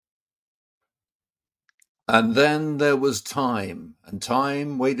And then there was time, and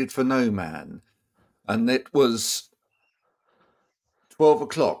time waited for no man. And it was 12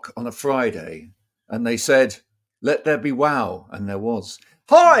 o'clock on a Friday, and they said, "Let there be wow," and there was.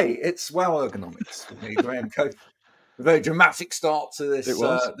 Hi, it's Wow Ergonomics with me, Graham Cope. A very dramatic start to It this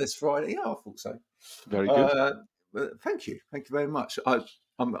was this Friday. Yeah, I thought so. very good. Thank you very much.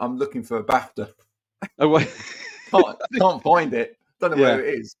 I'm looking for a BAFTA. Oh, wait. Can't find it. Don't know Yeah, where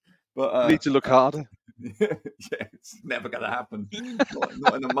it is, but need to look harder. yeah, it's never going to happen.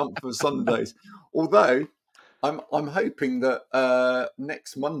 Not in a month of Sundays. Although I'm hoping that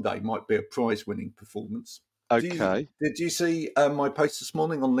next Monday might be a prize-winning performance. Okay. Did you see my post this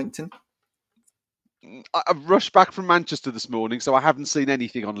morning on LinkedIn? I've rushed back from Manchester this morning, so I haven't seen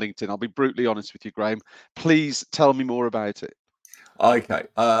anything on LinkedIn. I'll be brutally honest with you, Graham. Please tell me more about it. Okay,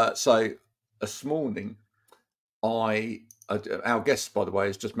 so this morning, our guest, by the way,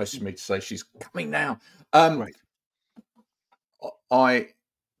 has just messaged me to say she's coming now. Great. I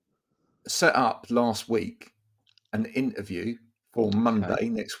set up last week an interview for Monday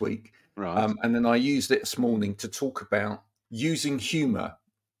next week, Right. and then I used it this morning to talk about using humour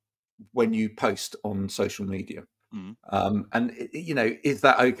when you post on social media. Mm. And is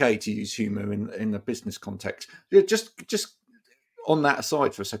that okay to use humour in a business context? Just on that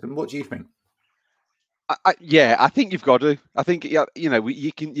aside for a second, what do you think? Yeah, I think you've got to. I think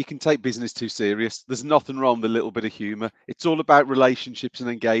you can take business too serious. There's nothing wrong with a little bit of humour. It's all about relationships and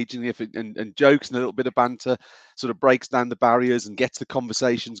engaging. And jokes and a little bit of banter sort of breaks down the barriers and gets the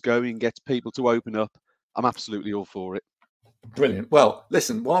conversations going, gets people to open up. I'm absolutely all for it. Brilliant. Well,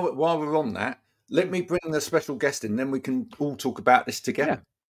 listen, while we're on that, let me bring the special guest in, then we can all talk about this Yeah. together,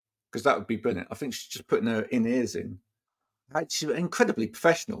 because that would be brilliant. I think she's just putting her in-ears in. She's incredibly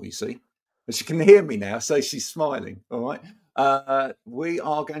professional, you see. But she can hear me now, so she's smiling. All right. We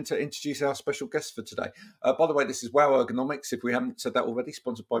are going to introduce our special guest for today. By the way, this is Wow Ergonomics. If we haven't said that already,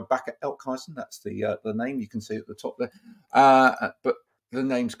 sponsored by Backer Elkheisen. That's the name you can see at the top there. But the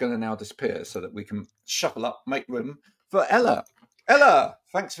name's going to now disappear so that we can shuffle up, make room for Ella. Ella,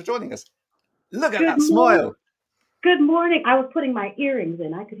 thanks for joining us. Look at Good that morning. smile. Good morning. I was putting my earrings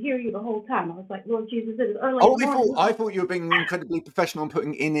in. I could hear you the whole time. I was like, Lord Jesus, it is early Oh, in the morning. I thought you were being incredibly professional and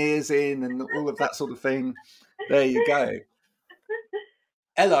putting in-ears in and all of that sort of thing. There you go.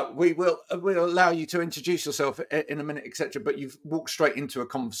 Ella, we'll allow you to introduce yourself in a minute, etc. But you've walked straight into a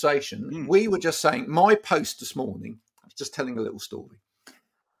conversation. We were just saying my post this morning. I was just telling a little story.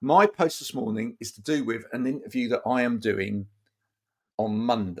 My post this morning is to do with an interview that I am doing on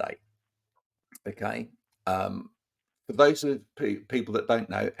Monday. Okay. For those of people that don't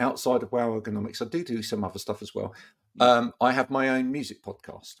know, outside of Wow Ergonomics, I do some other stuff as well. I have my own music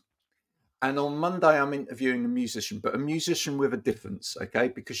podcast. And on Monday, I'm interviewing a musician, but a musician with a difference, okay?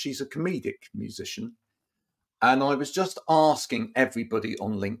 Because she's a comedic musician. And I was just asking everybody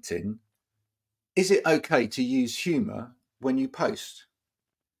on LinkedIn, is it okay to use humour when you post?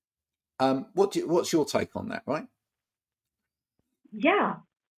 What's your take on that, right? Yeah.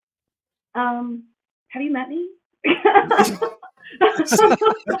 Have you met me?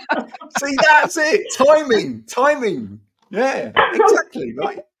 See, that's it. Timing. Yeah, exactly,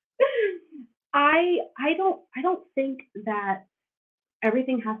 right? I don't think that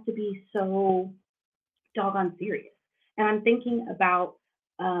everything has to be so doggone serious. And I'm thinking about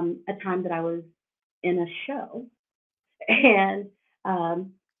a time that I was in a show and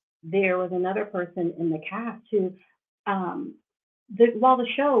there was another person in the cast who um, while the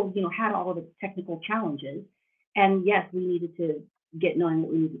show, had all of its technical challenges, and yes, we needed to get knowing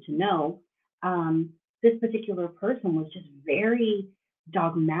what we needed to know. This particular person was just very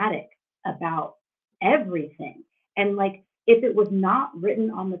dogmatic about everything, and like if it was not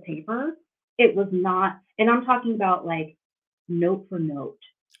written on the paper, it was not. And I'm talking about like note for note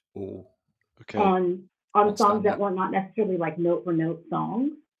Oh, Okay. on songs that were not necessarily like note for note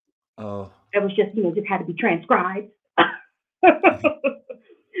songs. Oh, It was just had to be transcribed.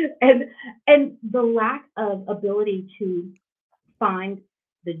 and and the lack of ability to find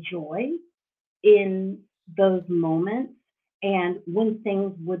the joy in those moments and when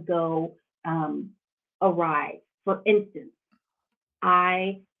things would go awry. For instance,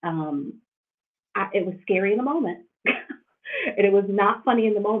 I, it was scary in the moment, and it was not funny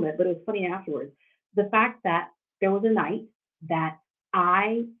in the moment, but it was funny afterwards. The fact that there was a night that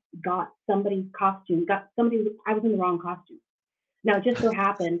I got somebody's costume, I was in the wrong costume. Now, it just so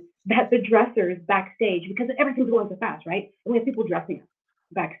happened that the dressers backstage, because everything's going so fast, right? And we have people dressing us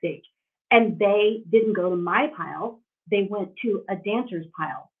backstage. And they didn't go to my pile, they went to a dancer's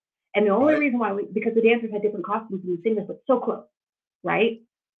pile. And the only reason why, because the dancers had different costumes and the singers, but so close, right?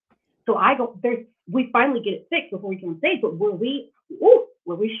 So I go there's we finally get it fixed before we get on stage, but were we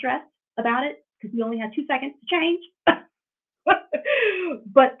stressed about it because we only had 2 seconds to change?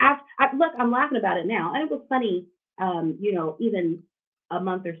 But look, I'm laughing about it now, and it was funny, even a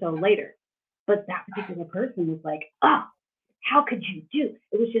month or so later. But that particular person was like, "Oh, how could you do?"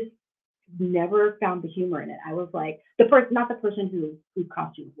 It was just never found the humor in it. I was like, not the person who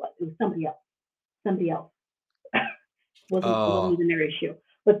costume was. It was somebody else. Somebody else wasn't Oh, even their issue.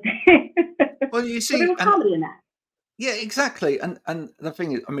 But well, you but there see, was and comedy in that. yeah, exactly. And the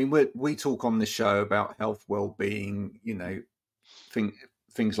thing is, I mean, we talk on this show about health, well-being, thing,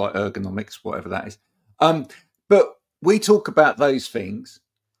 things like ergonomics, whatever that is. But we talk about those things,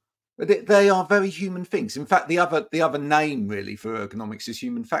 but they are very human things. In fact, the other name really for ergonomics is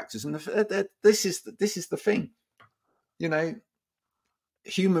human factors, and this is the thing. You know,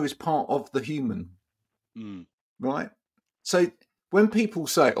 humor is part of the human, Mm. right? So when people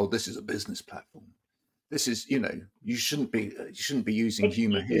say, "Oh, this is a business platform," this is, you shouldn't be using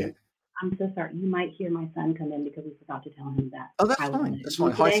humor Excuse here. me. I'm so sorry. You might hear my son come in because we forgot to tell him that Oh, that's I was on fine. a That's fine.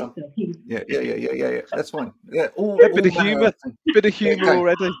 shoot Hi, today. son. So he Yeah. That's fine. Yeah, Yeah, bit all of manner of humour, things. bit of Yeah, humour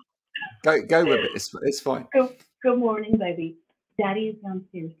already. go with it. It's fine. good morning, baby. Daddy is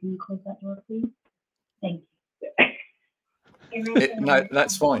downstairs. Can you close that door, please? Thank you. No,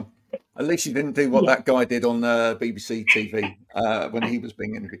 that's fine. At least you didn't do what Yeah. that guy did on BBC TV when he was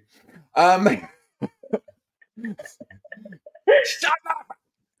being interviewed. Um, shut up!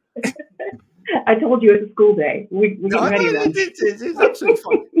 I told you it's a school day. We're No, getting ready then. it's absolutely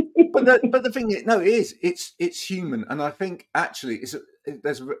fine. But the thing is, no, it is. It's human, and I think actually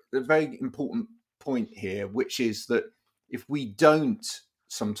there's a very important point here, which is that if we don't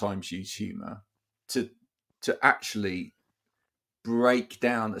sometimes use humour to actually break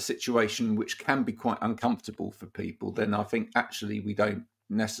down a situation which can be quite uncomfortable for people, then I think actually we don't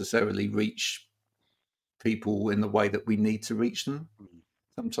necessarily reach people in the way that we need to reach them.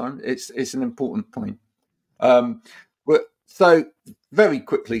 Sometimes it's an important point. Um, so very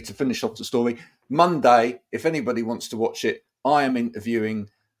quickly to finish off the story, Monday, if anybody wants to watch it, I am interviewing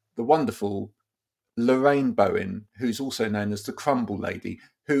the wonderful Lorraine Bowen, who's also known as the Crumble Lady,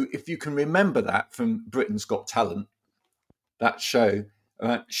 who, if you can remember that from Britain's Got Talent, that show,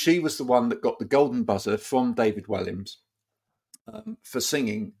 she was the one that got the golden buzzer from David Williams for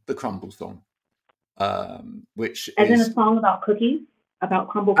singing the Crumble song, which As in a is song about cookies, about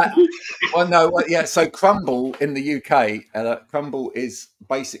crumble cookies. well, no, yeah. So crumble in the UK, crumble is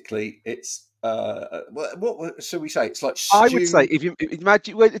basically it's what should we say? It's like I would say stew. if you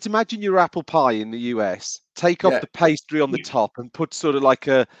imagine, well, it's imagine your apple pie in the US. Take off Yeah, the pastry on the top and put sort of like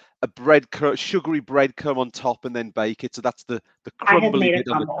a sugary breadcrumb on top, and then bake it. So that's the I have crumbly made a bit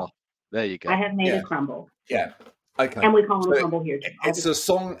on the crumble. top. There you go. I have made a yeah, crumble, yeah. Okay, and we call them so crumble here too. it's a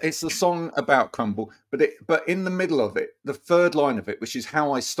song. It's a song about crumble, but in the middle of it, the third line of it, which is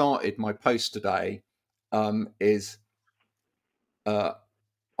how I started my post today, is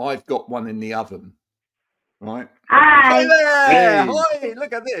I've got one in the oven, right? Hi Hi. there! Hey, Hi,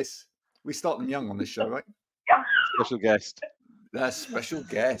 look at this. We start them young on this show, right? special guest. That special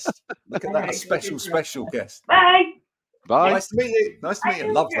guest. Look at All that, a right. special guest. Bye. Bye. Nice to meet you. Nice to meet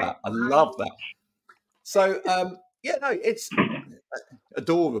you. Love that. I love that. So, yeah, no, it's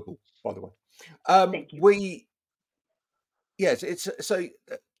adorable, by the way. Thank you. Yes, it's so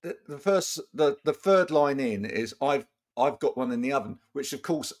the third line in is I've got one in the oven, which of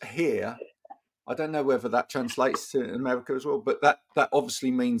course here I don't know whether that translates to America as well, but that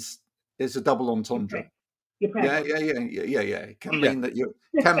obviously means there's a double entendre. You're Yeah, pregnant. yeah. It can Yeah. mean that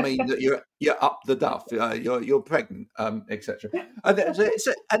you're up the duff, you're pregnant, etc. And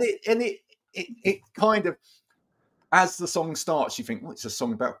it kind of, as the song starts, you think, well, it's a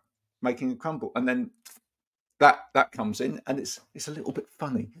song about making a crumble, and then that comes in, and it's a little bit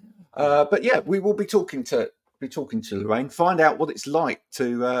funny. But yeah, we will be talking to Lorraine, find out what it's like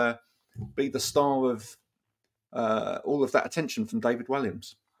to be the star of all of that attention from David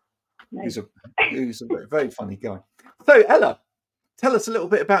Williams, Nice. who's a very funny guy. So Ella, tell us a little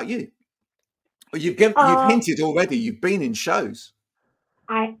bit about you. Well, you've Uh, hinted already. You've been in shows.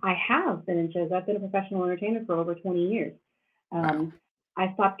 I have been in shows. I've been a professional entertainer for over 20 years. Wow.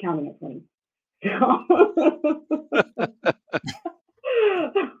 I stopped counting at 20.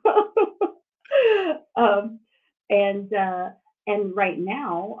 um, and right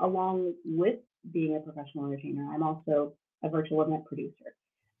now, along with being a professional entertainer, I'm also a virtual event producer.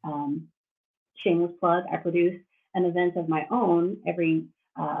 Um, Shameless plug: I produce an event of my own every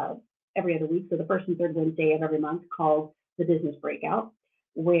other week, so the first and third Wednesday of every month, called the Business Breakout,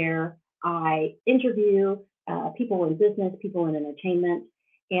 where I interview people in business, people in entertainment,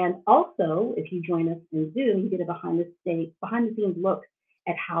 And also, if you join us in Zoom, you get a behind the scenes look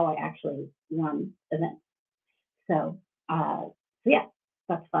at how I actually run events. So, yeah,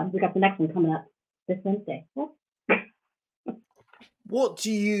 that's fun. We got the next one coming up this Wednesday. What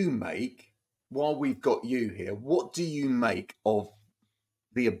do you make, while we've got you here, what do you make of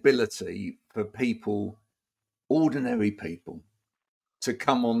the ability for people, ordinary people, to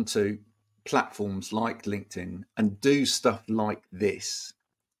come onto platforms like LinkedIn and do stuff like this?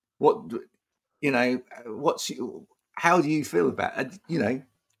 What, how do you feel about it?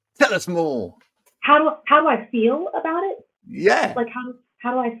 Tell us more. How do I feel about it? Yeah. Like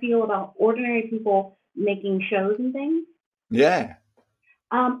how do I feel about ordinary people making shows and things? Yeah.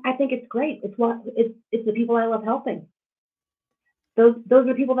 I think it's great. It's the people I love helping. Those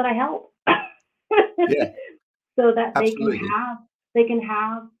are people that I help. Yeah. So that Absolutely. they can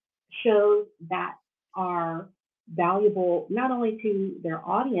have shows that are valuable not only to their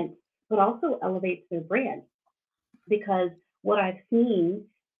audience but also elevates their brand. Because what I've seen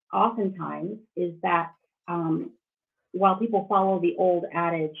oftentimes is that while people follow the old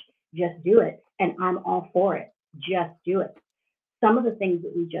adage, just do it, and I'm all for it, just do it. Some of the things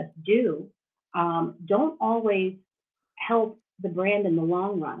that we just do don't always help the brand in the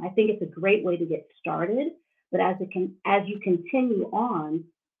long run. I think it's a great way to get started, but as you continue on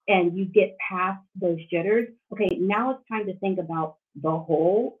and you get past those jitters, okay, now it's time to think about the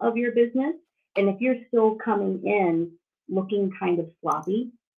whole of your business. And if you're still coming in looking kind of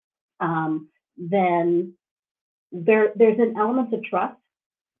sloppy, then there's an element of trust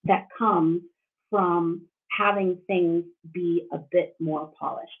that comes from having things be a bit more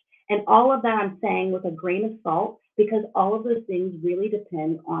polished. And all of that I'm saying with a grain of salt, because all of those things really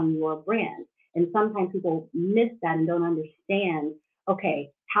depend on your brand. And sometimes people miss that and don't understand,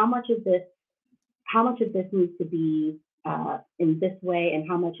 okay, how much of this needs to be in this way, and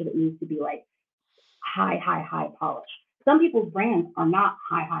how much of it needs to be like high polish. Some people's brands are not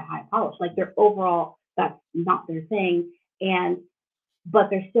high polish. Like their overall, that's not their thing. But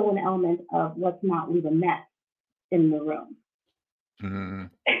there's still an element of let's not leave a mess in the room.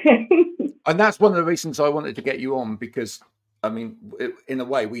 And that's one of the reasons I wanted to get you on, because I mean, in a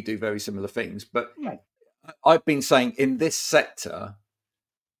way, we do very similar things. But right. I've been saying in this sector,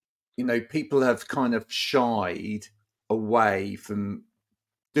 people have kind of shied away from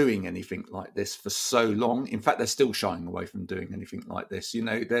doing anything like this for so long. In fact, they're still shying away from doing anything like this.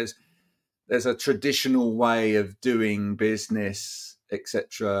 There's a traditional way of doing business,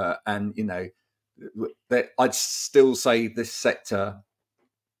 etc. And I'd still say this sector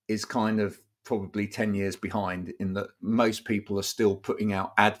is kind of probably 10 years behind, in that most people are still putting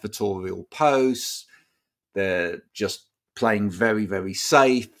out advertorial posts. They're just playing very, very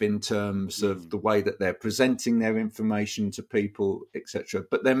safe in terms of the way that they're presenting their information to people, etc.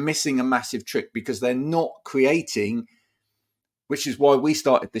 But they're missing a massive trick, because they're not creating, which is why we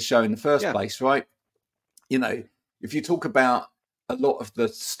started this show in the first place, right? If you talk about a lot of the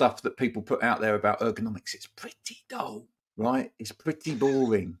stuff that people put out there about ergonomics, it's pretty dull, right? It's pretty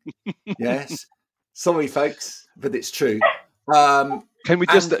boring. Yes. Sorry, folks, but it's true. Can we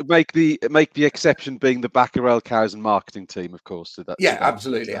just make the exception being the Baccarel cows and marketing team, of course? To that, yeah, to that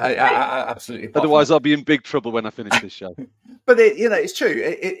absolutely, absolutely. Otherwise, I'll be in big trouble when I finish this show. But it's true.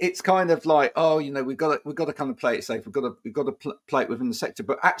 It's kind of like, we've got to kind of play it safe. We've got to play it within the sector.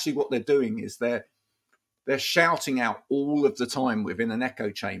 But actually, what they're doing is they're shouting out all of the time within an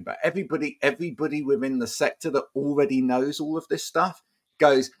echo chamber. Everybody within the sector that already knows all of this stuff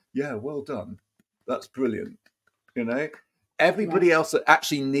goes, yeah, well done, that's brilliant. Everybody else that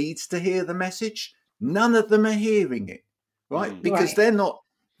actually needs to hear the message, none of them are hearing it, right? Because they're not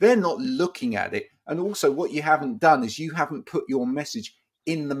looking at it. And also, what you haven't done is you haven't put your message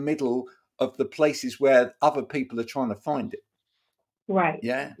in the middle of the places where other people are trying to find it. Right.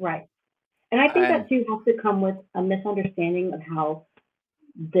 Yeah. Right. And I think that too has to come with a misunderstanding of how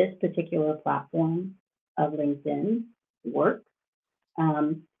this particular platform of LinkedIn works.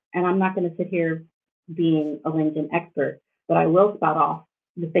 And I'm not going to sit here being a LinkedIn expert, but I will spout off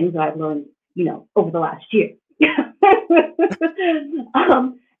the things that I've learned, over the last year.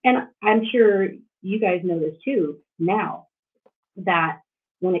 And I'm sure you guys know this too now, that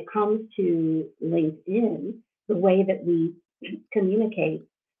when it comes to LinkedIn, the way that we communicate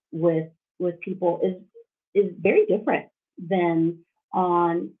with people is very different than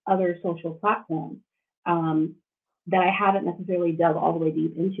on other social platforms that I haven't necessarily dug all the way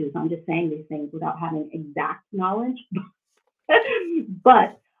deep into. So I'm just saying these things without having exact knowledge.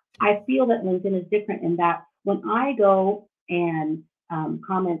 But I feel that LinkedIn is different in that when I go and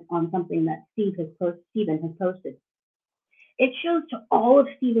comment on something that Steven has posted, it shows to all of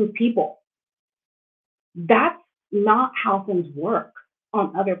Stephen's people. That's not how things work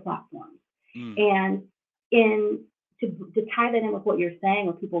on other platforms. And to tie that in with what you're saying,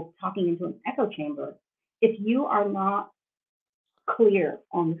 with people talking into an echo chamber, if you are not clear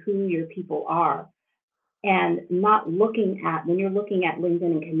on who your people are and not looking at, when you're looking at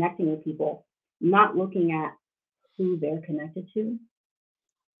LinkedIn and connecting with people, not looking at who they're connected to,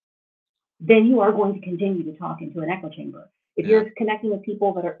 then you are going to continue to talk into an echo chamber. If you're connecting with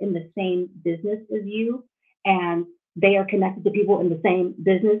people that are in the same business as you, and they are connected to people in the same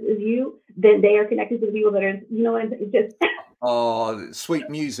business as you, then they are connected to the people that are, it's just. Oh, sweet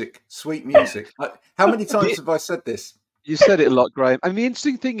music, sweet music. How many times have I said this? You said it a lot, Graham. And the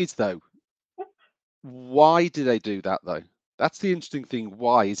interesting thing is, though, why do they do that, though? That's the interesting thing.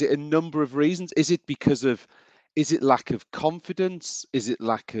 Why? Is it a number of reasons? Is it lack of confidence? Is it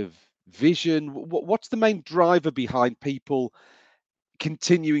lack of vision? What's the main driver behind people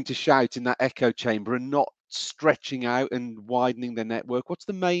continuing to shout in that echo chamber and not stretching out and widening their network? What's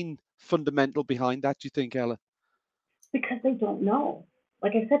the main fundamental behind that, do you think, Ella? Because they don't know.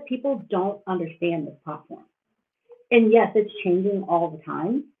 Like I said, people don't understand this platform. And yes, it's changing all the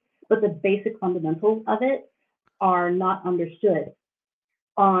time, but the basic fundamentals of it are not understood.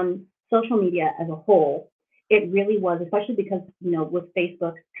 On social media as a whole, it really was, especially because, with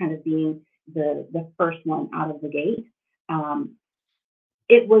Facebook kind of being the first one out of the gate,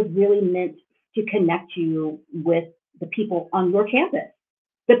 it was really meant to connect you with the people on your campus,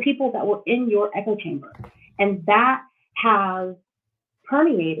 the people that were in your echo chamber. And that has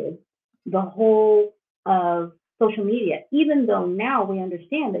permeated the whole of social media, even though now we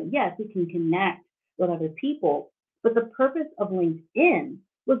understand that, yes, we can connect with other people, but the purpose of LinkedIn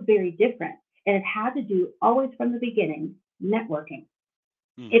was very different. And it had to do, always from the beginning, networking.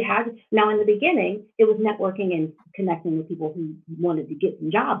 It had to, now in the beginning, it was networking and connecting with people who wanted to get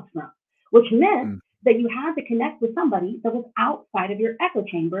some jobs from, which meant that you had to connect with somebody that was outside of your echo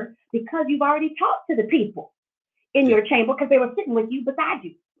chamber because you've already talked to the people in your chamber because they were sitting with you beside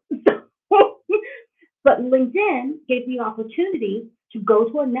you. But LinkedIn gave you the opportunity to go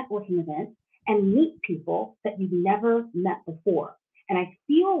to a networking event and meet people that you've never met before. And I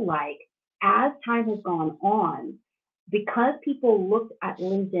feel like as time has gone on, because people looked at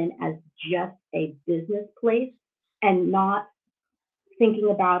LinkedIn as just a business place and not thinking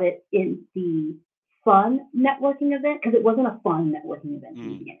about it in the fun networking event, because it wasn't a fun networking event in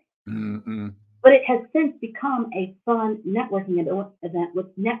the beginning. But it has since become a fun networking event,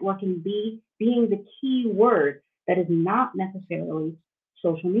 with networking being the key word that is not necessarily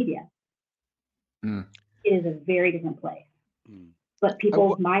social media. It is a very different place. But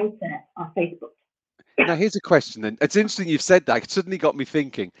people's mindsets are Facebook. Now, here's a question then. It's interesting you've said that. It suddenly got me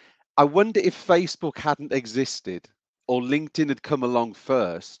thinking. I wonder if Facebook hadn't existed or LinkedIn had come along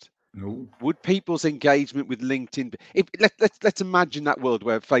first. Would people's engagement with LinkedIn, let's imagine that world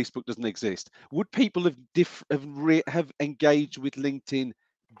where Facebook doesn't exist, would people have engaged with LinkedIn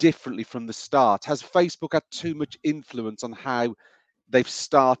differently from the start? Has Facebook had too much influence on how they've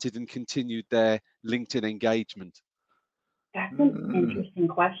started and continued their LinkedIn engagement? That's an interesting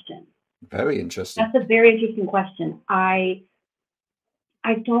question. Very interesting. That's a very interesting question. I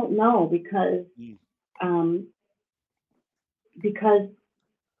don't know because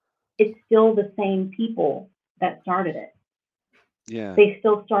it's still the same people that started it. Yeah. They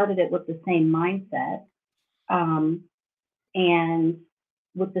still started it with the same mindset, and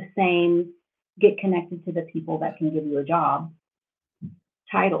with the same get connected to the people that can give you a job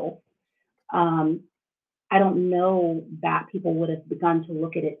title. I don't know that people would have begun to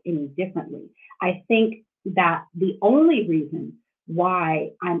look at it any differently. I think that the only reason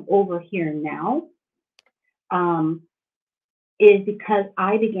why I'm over here now is because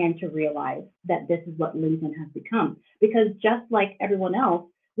I began to realize that this is what LinkedIn has become. Because just like everyone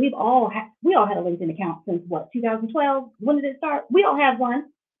else, we all had a LinkedIn account since 2012. When did it start? We all have one,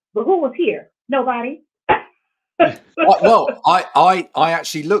 but who was here? Nobody. Well, I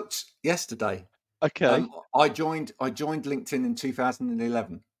actually looked yesterday. Okay. I joined LinkedIn in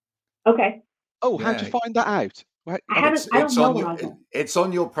 2011. Okay. Oh, how'd you find that out? I don't know when I was. It's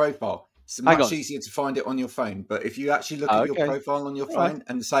on your profile. It's much easier to find it on your phone. But if you actually look at your profile on your phone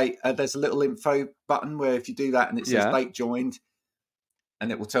and say, there's a little info button where if you do that and it says date joined,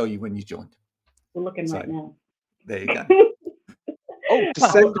 and it will tell you when you joined. We're looking right now. There you go.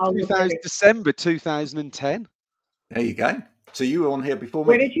 December 2010. There you go. So you were on here before me.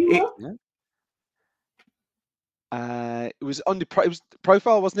 Where did you look? It was under it was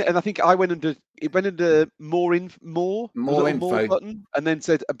profile, wasn't it? And I think I went under more a little info. more button, and then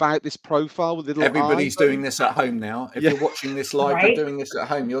said about this profile with a little Everybody's eye doing this at home now. If you're watching this live, Right? you're doing this at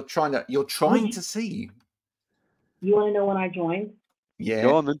home. You're trying to see. You want to know when I joined? Yeah.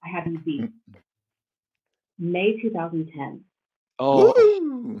 Go on then. I have you beat. May 2010. Oh,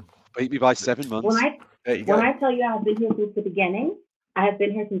 Woo! beat me by 7 months. There you go. When I tell you I've been here since the beginning, I have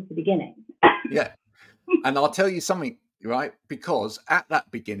been here since the beginning. Yeah. And I'll tell you something, right? Because at that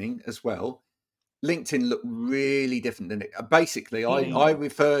beginning as well, LinkedIn looked really different than it. Basically, I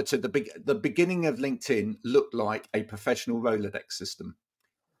refer to the beginning of LinkedIn looked like a professional Rolodex system.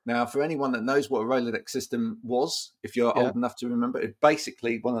 Now, for anyone that knows what a Rolodex system was, if you're old enough to remember, it's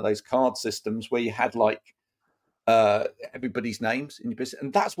basically one of those card systems where you had like everybody's names in your business.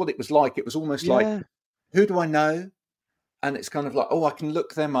 And that's what it was like. It was almost like, who do I know? And it's kind of like, oh, I can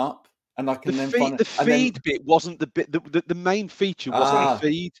look them up. And I can find the feed bit wasn't the bit. The main feature wasn't the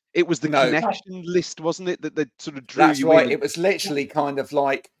feed. It was the connection list, wasn't it? That sort of drew you in. It was literally kind of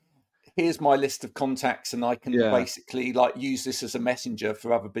like, here's my list of contacts, and I can basically like use this as a messenger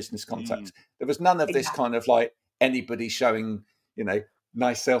for other business contacts. There was none of this kind of like anybody showing,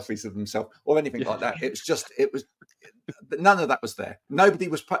 nice selfies of themselves or anything like that. It was none of that was there. Nobody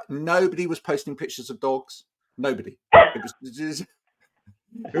was posting pictures of dogs. Nobody. It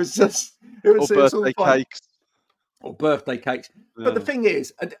was birthday cakes. Or birthday cakes. Yeah. But the thing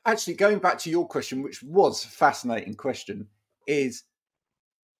is, and actually going back to your question, which was a fascinating question, is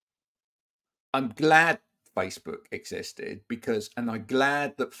I'm glad Facebook existed and I'm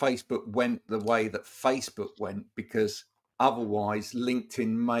glad that Facebook went the way that Facebook went, because otherwise LinkedIn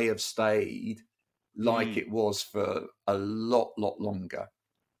may have stayed like it was for a lot longer,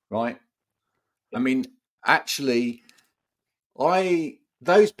 right? I mean, actually,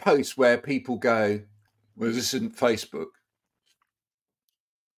 those posts where people go, well, this isn't Facebook.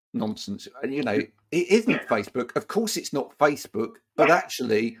 Nonsense. It isn't Facebook. Of course it's not Facebook, but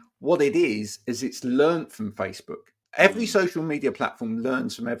actually what it is it's learned from Facebook. Every social media platform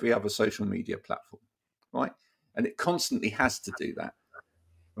learns from every other social media platform, right? And it constantly has to do that,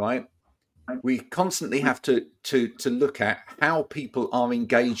 right? We constantly have to look at how people are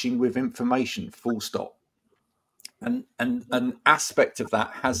engaging with information, full stop. And an aspect of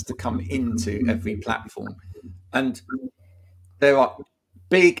that has to come into every platform. And there are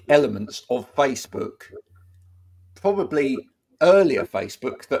big elements of Facebook, probably earlier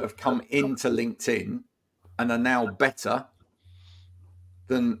Facebook, that have come into LinkedIn and are now better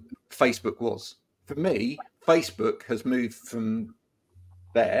than Facebook was. For me, Facebook has moved from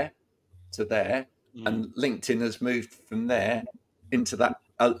there to there, and LinkedIn has moved from there into that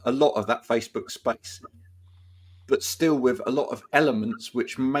a lot of that Facebook space, but still with a lot of elements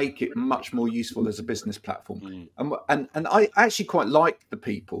which make it much more useful as a business platform. And I actually quite like the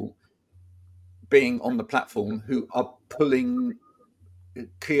people being on the platform who are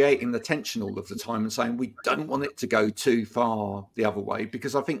creating the tension all of the time and saying we don't want it to go too far the other way,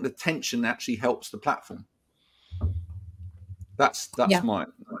 because I think the tension actually helps the platform. That's my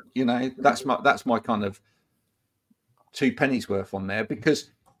that's my kind of 2 pennies worth on there,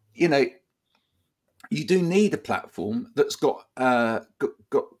 because you do need a platform that's got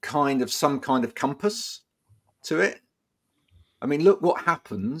kind of some kind of compass to it. I mean, look what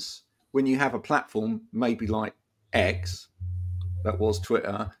happens when you have a platform, maybe like X, that was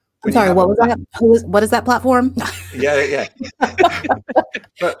Twitter. I'm sorry, what was that? What is that platform? Yeah.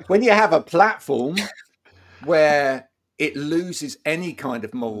 But when you have a platform where it loses any kind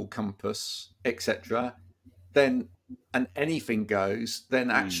of moral compass, etc., then and anything goes, then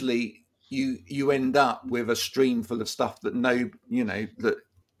actually you end up with a stream full of stuff that that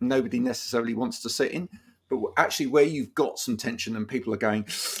nobody necessarily wants to sit in. But actually, where you've got some tension and people are going,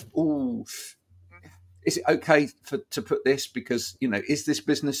 oh, is it okay to put this, because is this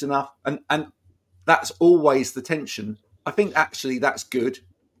business enough? And that's always the tension. I think actually that's good,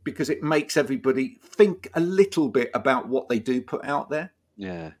 because it makes everybody think a little bit about what they do put out there.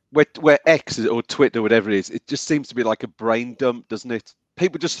 Yeah, where X or Twitter, whatever it is, it just seems to be like a brain dump, doesn't it?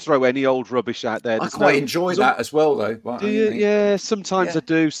 People just throw any old rubbish out there. I quite enjoy that as well, though. Do you? Yeah, sometimes I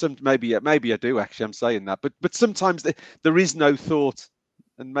do. Maybe I do. Actually, I'm saying that, but sometimes there is no thought,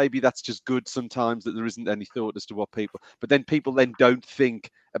 and maybe that's just good. Sometimes that there isn't any thought as to what people. But then people don't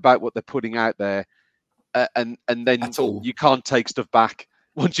think about what they're putting out there, and then you can't take stuff back.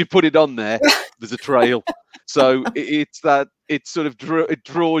 Once you put it on there, there's a trail. So it's that it sort of it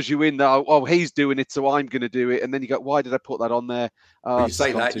draws you in. That he's doing it, so I'm going to do it. And then you go, why did I put that on there? You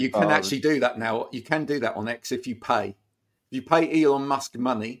say that you can actually do that now. You can do that on X if you pay. If you pay Elon Musk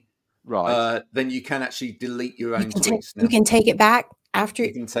money, Right. then you can actually delete your own You can tweets now. you can take it back after.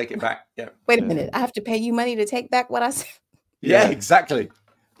 You can take it back. Yeah. Wait a Yeah. minute. I have to pay you money to take back what I said. Yeah, Yeah. exactly.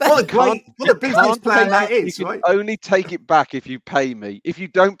 That's What a Can't- great, what a you business can't plan take that it- is, You can right? only take it back if you pay me. If you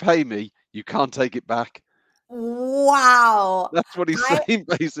don't pay me, you can't take it back. wow. That's what he's I- saying,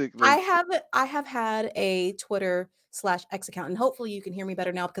 basically. I have had a Twitter/X account, and hopefully you can hear me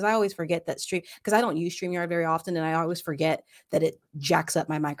better now because I always forget that because I don't use StreamYard very often, and I always forget that it jacks up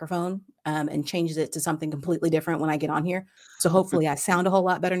my microphone and changes it to something completely different when I get on here. So hopefully I sound a whole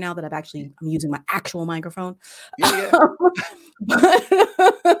lot better now that I'm using my actual microphone. Yeah,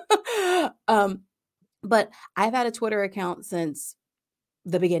 But I've had a Twitter account since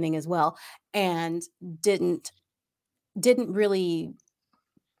the beginning as well, and didn't really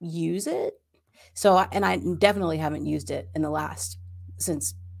use it. So, and I definitely haven't used it in the last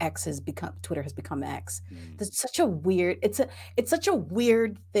since Twitter has become X. It's such a weird, it's such a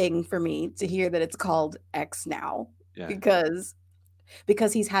weird thing for me to hear that it's called X now Yeah. because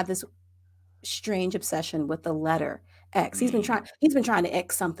he's had this strange obsession with the letter X. He's been trying to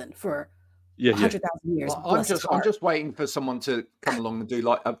X something for Yeah, 100,000 years. Well, bless his I'm heart. just waiting for someone to come along and do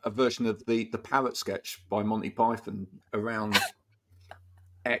like a version of the parrot sketch by Monty Python around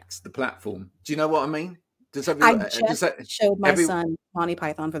X, the platform. Do you know what I mean? Does I everyone? just showed my son Monty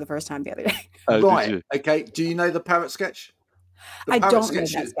Python for the first time the other day. Oh, right. did you? Okay. Do you know the parrot sketch? I don't know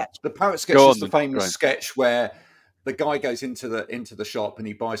that sketch. The parrot sketch Go is on the then, famous go on. sketch where the guy goes into the shop and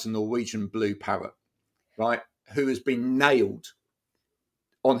he buys a Norwegian blue parrot, right? Who has been nailed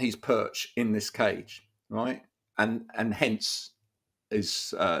on his perch in this cage, right? And hence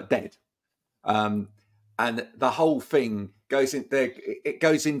is dead. And the whole thing goes in there. It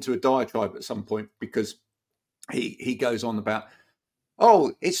goes into a diatribe at some point because he goes on about,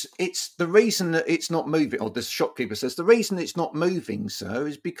 oh, it's the reason that it's not moving. Or the shopkeeper says the reason it's not moving, sir,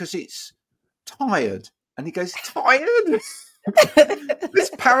 is because it's tired. And he goes, tired?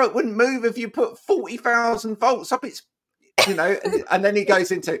 This parrot wouldn't move if you put 40,000 volts up its, and then he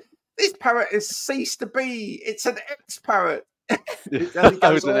goes into, this parrot has ceased to be. It's an X parrot. And he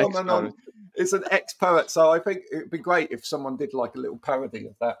goes on and on. It's an X parrot. So I think it'd be great if someone did like a little parody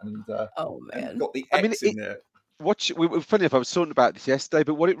of that and and got the X in there. Funny enough, I was talking about this yesterday,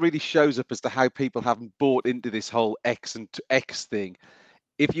 but what it really shows up as to how people haven't bought into this whole X and X thing.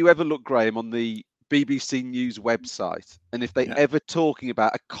 If you ever look, Graham, on the BBC News website, and if they ever talking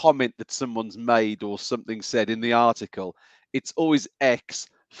about a comment that someone's made or something said in the article, it's always X,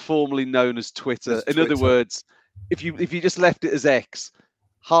 formerly known as Twitter. In other words, if you just left it as X,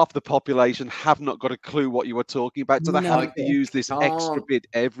 half the population have not got a clue what you were talking about, so they have to use this extra bit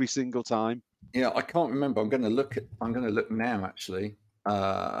every single time. Yeah, I can't remember. I'm going to look now. Actually.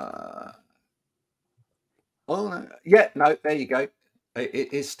 Oh no! Yeah, no. There you go.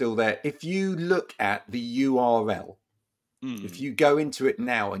 It is still there. If you look at the URL, if you go into it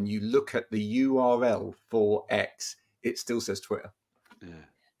now and you look at the URL for X, it still says Twitter. Yeah.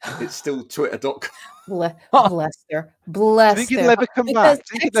 It's still twitter.com. Bless her. Bless her. Think it'll ever come back?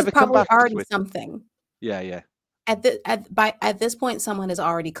 Think it'll ever come back? Already something. Yeah. At this point, someone has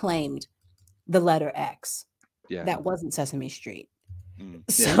already claimed the letter X. Yeah. That wasn't Sesame Street.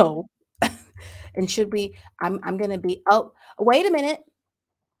 So, and should we? I'm gonna be. Oh, wait a minute.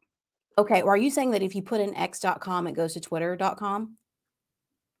 Okay, or are you saying that if you put in x.com, it goes to twitter.com?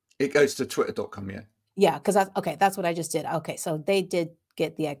 It goes to twitter.com, yeah. Yeah, because that's what I just did. Okay, so they did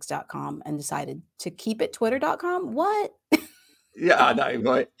get the x.com and decided to keep it twitter.com. What? Yeah, I know,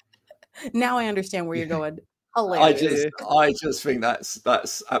 right? Now I understand where you're going. Hilarious. I just think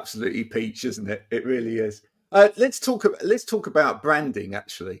that's absolutely peach, isn't it? It really is. Let's talk about branding,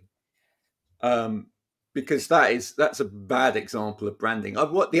 actually. Because that's a bad example of branding.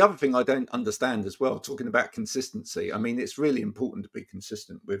 What the other thing I don't understand as well, talking about consistency. I mean, it's really important to be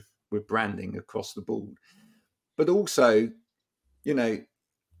consistent with branding across the board, but also,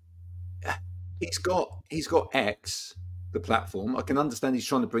 he's got X, the platform. I can understand he's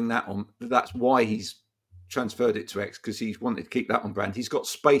trying to bring that on. That's why he's transferred it to X, because he's wanted to keep that on brand. He's got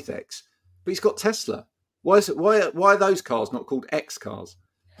SpaceX, but he's got Tesla. Why are those cars not called X cars?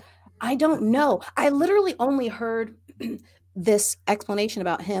 I don't know. I literally only heard this explanation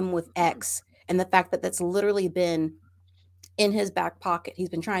about him with X and the fact that that's literally been in his back pocket. He's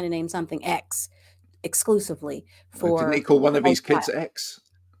been trying to name something X exclusively for. Didn't he call one of his kids X?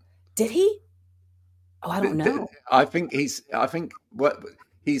 Did he? Oh, I don't know. I think his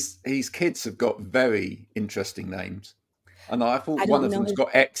kids have got very interesting names, and I thought one of them's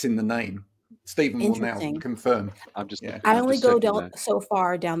got X in the name. Stephen will now Interesting. confirm. I'm just, Yeah. I I'm only just go checking down now. so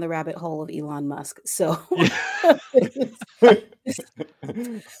far down the rabbit hole of Elon Musk. So Yeah.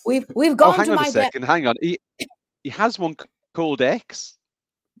 we've Oh, gone hang to on a my depth. second. Hang on. He has one called X.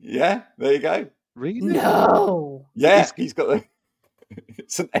 Yeah, there you go. Really? No. Yeah, he's got the.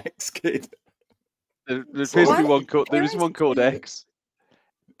 It's an ex kid. There appears to be What? one called. There is Parents one called do X.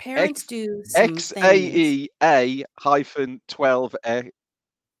 parents X do some things. XAEA hyphen 12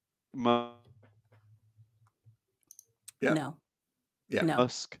 Yeah, No. yeah. No.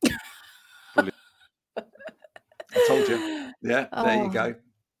 Musk. Brilliant. I told you. Yeah, there you Oh, go.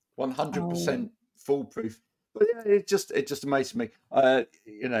 oh. 100% foolproof. But yeah, it just amazes me.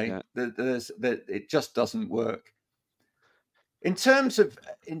 You know, Yeah. it just doesn't work. In terms of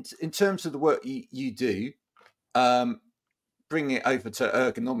the work you do, bring it over to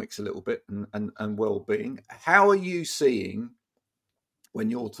ergonomics a little bit and well-being. How are you seeing, when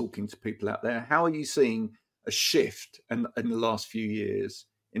you're talking to people out there, how are you seeing a shift in the last few years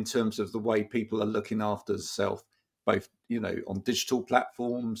in terms of the way people are looking after themselves, both on digital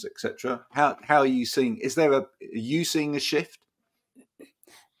platforms, etc.? How are you seeing? Are you seeing a shift?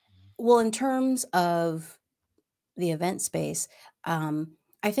 Well, in terms of the event space,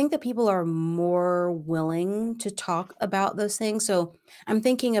 I think that people are more willing to talk about those things. So I'm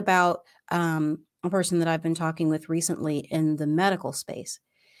thinking about a person that I've been talking with recently in the medical space,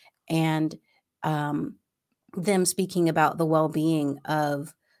 and um, them speaking about the well-being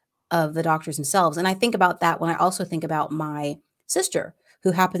of the doctors themselves. And I think about that when I also think about my sister,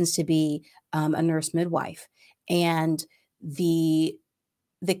 who happens to be a nurse midwife, and the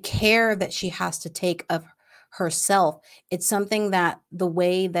the care that she has to take of herself. It's something that the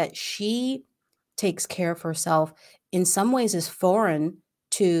way that she takes care of herself in some ways is foreign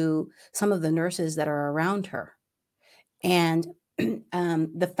to some of the nurses that are around her. And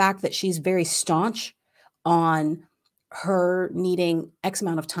the fact that she's very staunch on her needing X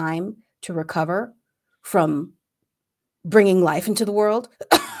amount of time to recover from bringing life into the world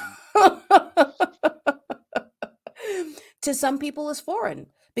to some people is foreign,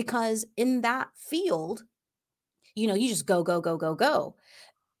 because in that field, you just go, go, go, go, go.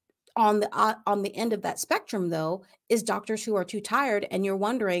 On the end of that spectrum, though, is doctors who are too tired, and you're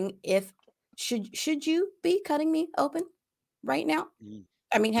wondering if should you be cutting me open right now? Mm.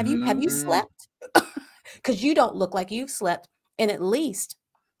 I mean, have you Mm. slept? Because you don't look like you've slept in at least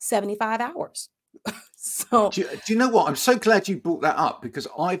 75 hours. So Do you know what? I'm so glad you brought that up, because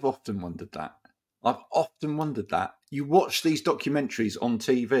I've often wondered that. You watch these documentaries on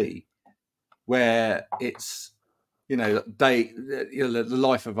TV where it's the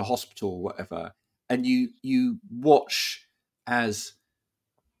life of a hospital or whatever, and you watch as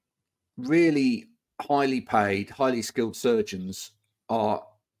really highly paid, highly skilled surgeons are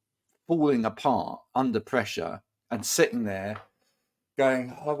falling apart under pressure and sitting there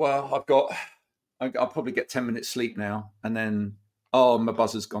going, oh well, I'll probably get 10 minutes sleep now, and then my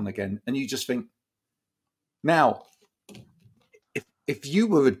buzzer's gone again. And you just think, now, if you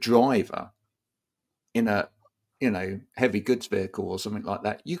were a driver in a heavy goods vehicle or something like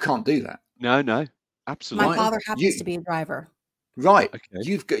that, you can't do that. No, my absolutely. father happens to You be a driver. right. Okay.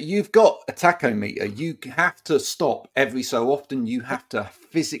 You've got a tachometer. You have to stop every so often. You have to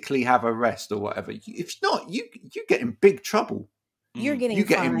physically have a rest or whatever. If not, you get in big trouble. You're Mm. You getting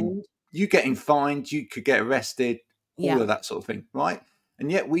get in fined. you getting fined. You could get arrested. All Yeah. of that sort of thing, right?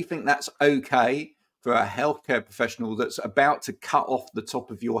 And yet we think that's okay for a healthcare professional that's about to cut off the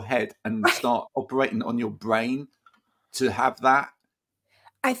top of your head and start operating on your brain to have that.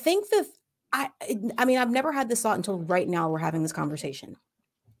 I think I mean, I've never had this thought until right now we're having this conversation.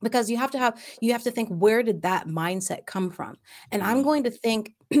 Because you have to think, where did that mindset come from? And I'm Mm. going to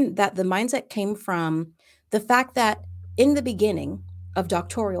think that the mindset came from the fact that in the beginning of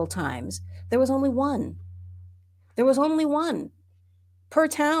doctoral times, there was only one. There was only one per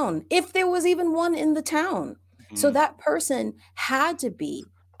town, if there was even one in the town. So Mm. that person had to be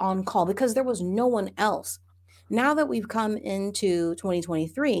on call because there was no one else. Now that we've come into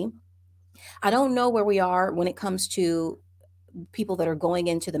 2023, I don't know where we are when it comes to people that are going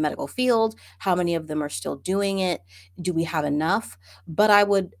into the medical field. How many of them are still doing it? Do we have enough? But I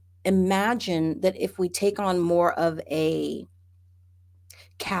would imagine that if we take on more of a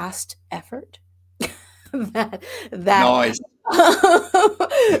cast effort, that Nice.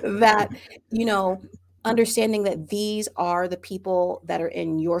 that understanding that these are the people that are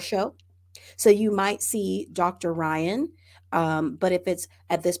in your show. So you might see Dr. Ryan, but if it's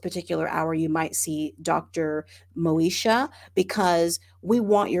at this particular hour, you might see Dr. Moesha, because we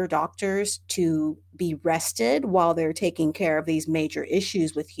want your doctors to be rested while they're taking care of these major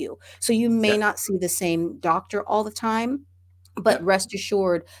issues with you. So you may not see the same doctor all the time, but rest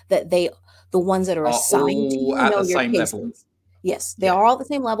assured that the ones that are assigned to all you at know the your same level. cases. Yes, they are all at the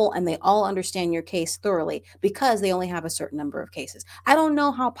same level, and they all understand your case thoroughly because they only have a certain number of cases. I don't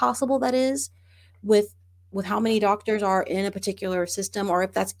know how possible that is with how many doctors are in a particular system, or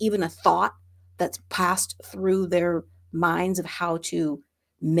if that's even a thought that's passed through their minds of how to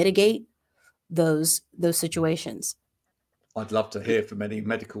mitigate those situations. I'd love to hear from any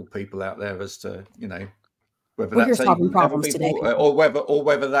medical people out there as to, whether We're here that's solving even ever problems today, before, people. or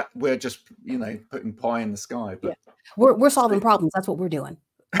whether that we're just, putting pie in the sky. But We're solving problems. That's what we're doing.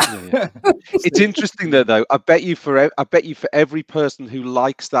 Yeah. It's interesting though. I bet you for every person who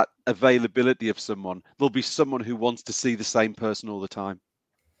likes that availability of someone, there'll be someone who wants to see the same person all the time.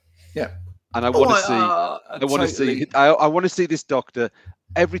 Yeah. And I want to see. I want to see this doctor.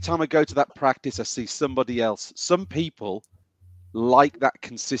 Every time I go to that practice, I see somebody else. Some people like that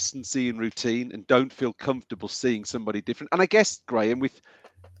consistency and routine and don't feel comfortable seeing somebody different. And I guess, Graham, with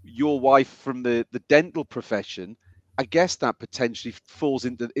your wife from the dental profession, I guess that potentially falls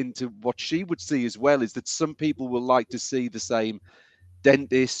into what she would see as well, is that some people will like to see the same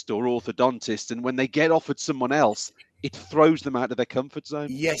dentist or orthodontist, and when they get offered someone else, it throws them out of their comfort zone.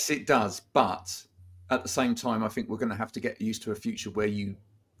 Yes, it does. But at the same time, I think we're going to have to get used to a future where you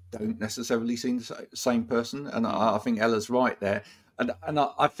don't necessarily see the same person. And I think Ella's right there. And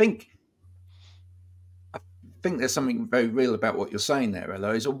I think there's something very real about what you're saying there,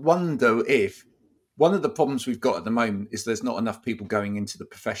 Ella. Is I wonder if one of the problems we've got at the moment is there's not enough people going into the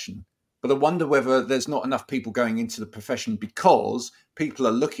profession. But I wonder whether there's not enough people going into the profession because people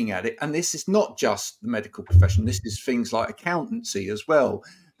are looking at it. And this is not just the medical profession. This is things like accountancy as well.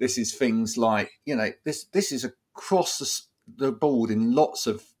 This is things like, this is across the board in lots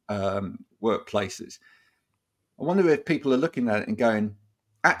of workplaces. I wonder if people are looking at it and going,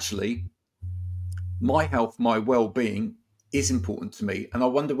 actually, my health, my well-being is important to me. And I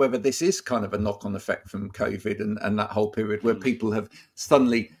wonder whether this is kind of a knock-on effect from COVID and that whole period where people have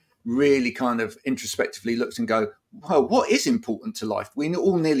suddenly really kind of introspectively looked and go, well, what is important to life? We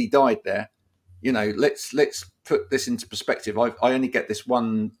all nearly died there. Let's put this into perspective. I only get this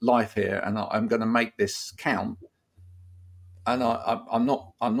one life here, and I'm going to make this count. And I'm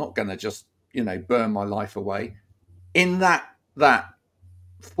not going to just burn my life away. In that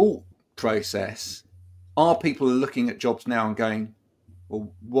thought process, are people looking at jobs now and going,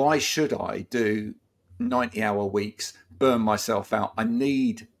 well, why should I do 90-hour weeks, burn myself out? I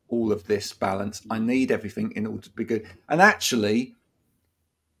need all of this balance. I need everything in order to be good. And actually,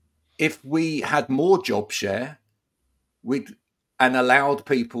 if we had more job share, and allowed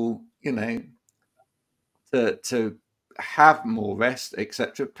people, to have more rest,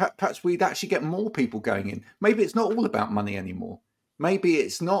 etc., perhaps we'd actually get more people going in. Maybe it's not all about money anymore. Maybe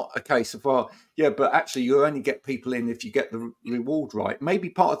it's not a case of, well, yeah, but actually you only get people in if you get the reward right. Maybe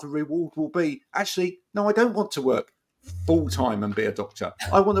part of the reward will be, actually, no, I don't want to work full-time and be a doctor.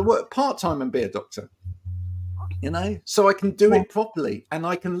 I want to work part-time and be a doctor, so I can do it properly and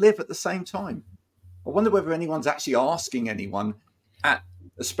I can live at the same time. I wonder whether anyone's actually asking anyone,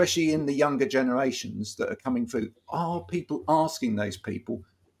 especially in the younger generations that are coming through, are people asking those people,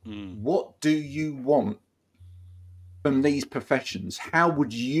 what do you want from these professions? How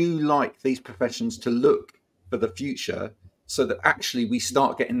would you like these professions to look for the future so that actually we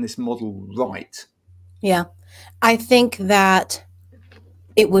start getting this model right? Yeah. I think that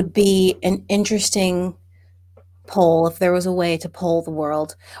it would be an interesting poll if there was a way to poll the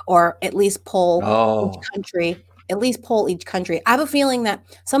world, or at least poll each country. I have a feeling that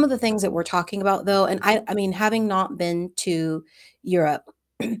some of the things that we're talking about, though, and I mean, having not been to Europe,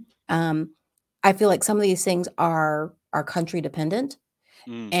 I feel like some of these things are country dependent.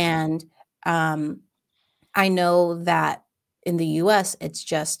 And I know that in the US, it's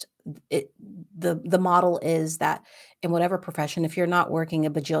just the model is that in whatever profession, if you're not working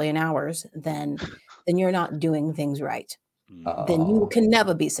a bajillion hours, then you're not doing things right. Then you can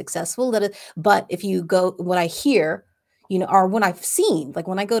never be successful. But if you go, what I hear, or when I've seen, like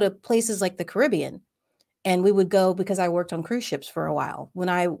when I go to places like the Caribbean, and we would go, because I worked on cruise ships for a while, when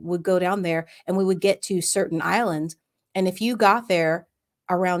I would go down there and we would get to certain islands, and if you got there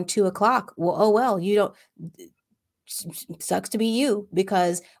around 2:00, well, you don't, sucks to be you,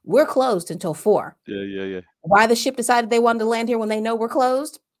 because we're closed until 4. Yeah. Why the ship decided they wanted to land here when they know we're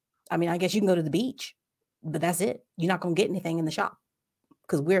closed? I mean, I guess you can go to the beach, but that's it. You're not going to get anything in the shop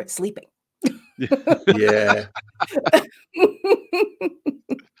because we're sleeping. Yeah.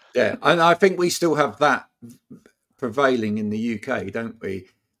 Yeah. And I think we still have that prevailing in the UK, don't we?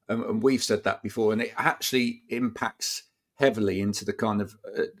 and we've said that before, and it actually impacts heavily into the kind of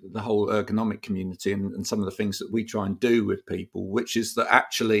the whole ergonomic community and some of the things that we try and do with people, which is that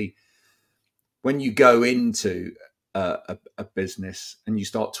actually when you go into a business and you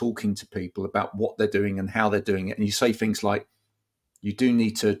start talking to people about what they're doing and how they're doing it, and you say things like, you do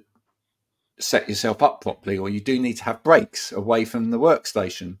need to set yourself up properly, or you do need to have breaks away from the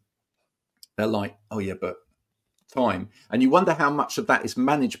workstation. They're like, oh yeah, but time. And you wonder how much of that is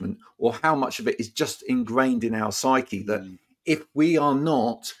management or how much of it is just ingrained in our psyche that if we are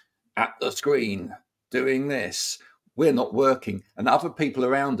not at the screen doing this, we're not working. And other people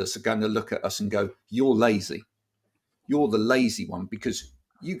around us are going to look at us and go, you're lazy. You're the lazy one because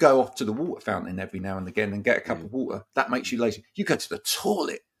you go off to the water fountain every now and again and get a cup of water. That makes you lazy. You go to the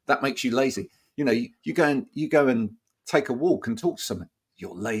toilet. That makes you lazy. You know, you go and take a walk and talk to someone.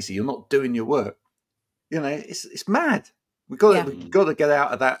 You're lazy. You're not doing your work. You know, it's mad. We've got to get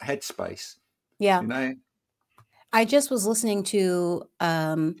out of that headspace. Yeah. You know, I just was listening to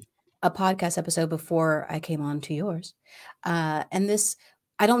a podcast episode before I came on to yours, and this,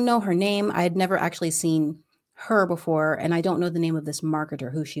 I don't know her name. I had never actually seen her before, and I don't know the name of this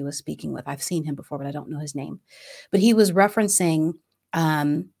marketer who she was speaking with. I've seen him before, but I don't know his name. But he was referencing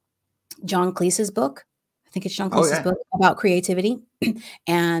John Cleese's book. I think it's John Cleese's book about creativity,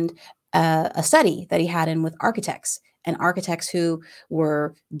 and a study that he had in with architects and architects who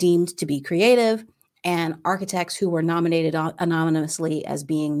were deemed to be creative and architects who were nominated anonymously as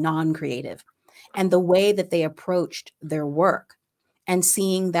being non-creative, and the way that they approached their work, and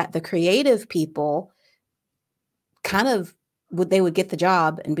seeing that the creative people kind of they would get the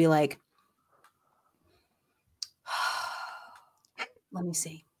job and be like, let me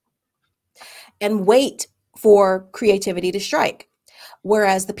see, and wait for creativity to strike.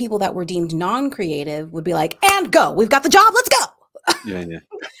 Whereas the people that were deemed non-creative would be like, and go, we've got the job, let's go. Yeah.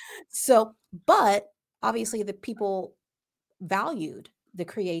 So, but obviously the people valued the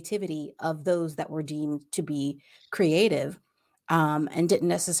creativity of those that were deemed to be creative, and didn't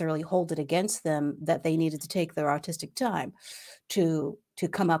necessarily hold it against them that they needed to take their artistic time to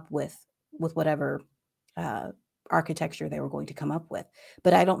come up with whatever architecture they were going to come up with.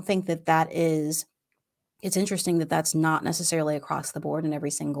 But I don't think that is, it's interesting that that's not necessarily across the board in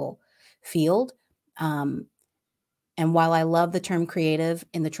every single field. And while I love the term creative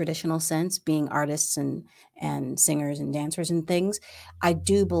in the traditional sense, being artists and singers and dancers and things, I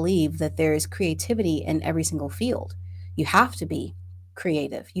do believe that there is creativity in every single field. You have to be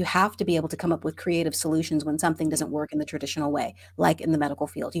creative. You have to be able to come up with creative solutions when something doesn't work in the traditional way, like in the medical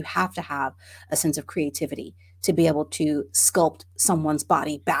field. You have to have a sense of creativity to be able to sculpt someone's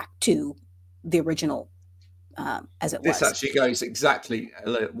body back to the original as it was. This actually goes exactly,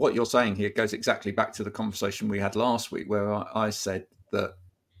 what you're saying here goes exactly back to the conversation we had last week, where I said that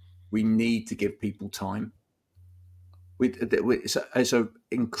we need to give people time. It's an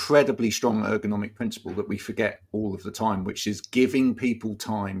incredibly strong ergonomic principle that we forget all of the time, which is giving people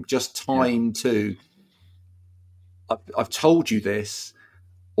time, just time to, I've told you this,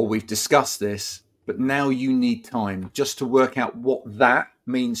 or we've discussed this, but now you need time just to work out what that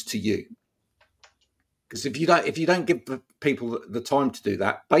means to you. Because if you don't give people the time to do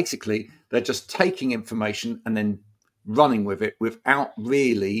that, basically they're just taking information and then running with it without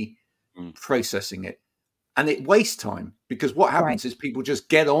really processing it, and it wastes time. Because what happens is people just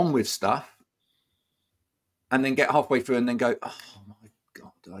get on with stuff, and then get halfway through and then go, "Oh my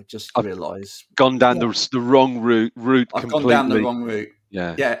god, I just realised gone down the wrong route I've completely. gone down the wrong route."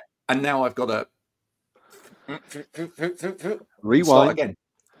 Yeah, and now I've got to rewind start again.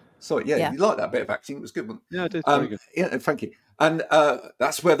 Sorry, you like that bit of acting? It was good. Yeah, I did. Very good. Yeah, thank you. And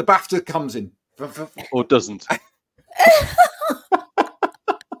that's where the BAFTA comes in. Or doesn't.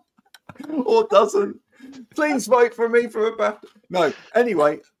 Or doesn't. Please vote for me for a BAFTA. No,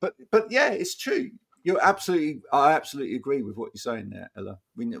 anyway, but yeah, it's true. I absolutely agree with what you're saying there, Ella.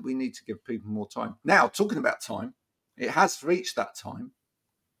 We need to give people more time. Now, talking about time, it has reached that time.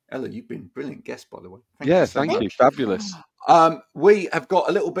 Ella, you've been a brilliant guest, by the way. Thank you. Fabulous. We have got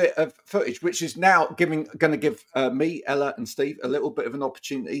a little bit of footage, which is now going to give me, Ella, and Steve a little bit of an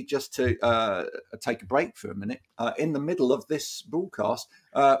opportunity just to take a break for a minute. In the middle of this broadcast,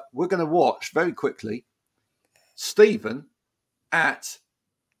 we're going to watch very quickly Stephen at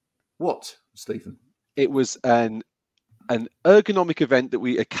what, Stephen? It was an ergonomic event a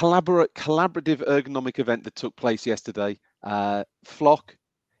collaborative ergonomic event that took place yesterday. Flock.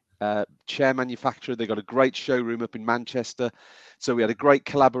 Chair manufacturer, they got a great showroom up in Manchester, so we had a great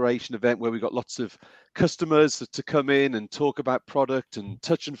collaboration event where we got lots of customers to come in and talk about product and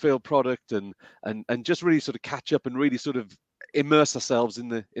touch and feel product and just really sort of catch up and really sort of immerse ourselves in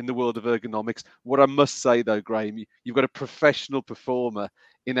the world of ergonomics. What I must say though, Graham, you've got a professional performer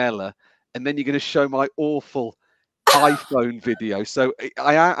in Ella, and then you're going to show my awful iPhone video. So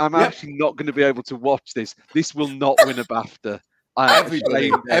I'm actually not going to be able to watch this. This will not win a BAFTA.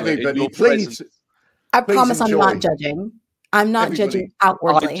 Everybody, please. I promise enjoy. I'm not judging. I'm not judging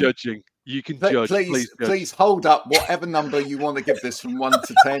outwardly. I'm judging. You can judge. Please hold up whatever number you want to give this from 1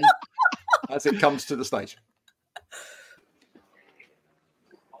 to 10 as it comes to the stage.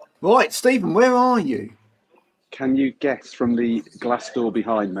 Right, Stephen, where are you? Can you guess from the glass door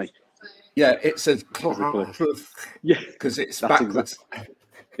behind me? Yeah, it says yeah, because it's backwards.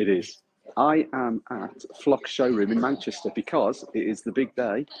 It is. I am at Flock showroom in Manchester because it is the big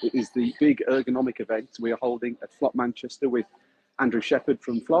day. It is the big ergonomic event we are holding at Flock Manchester with Andrew Shepherd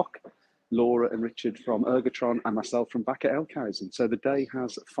from Flock, Laura and Richard from Ergotron, and myself from back at Elkhausen. So the day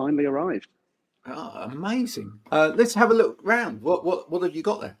has finally arrived. Oh, amazing. Let's have a look round. What have you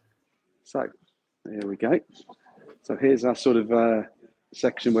got there? So here we go. So here's our sort of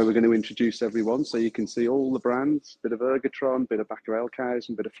section where we're going to introduce everyone. So you can see all the brands, bit of Ergotron, bit of Backer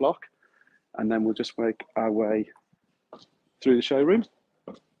Elkhausen, bit of Flock. And then we'll just make our way through the showroom.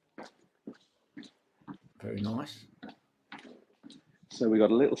 Very nice. So we've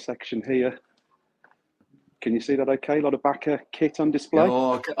got a little section here. Can you see that okay? A lot of Backer kit on display.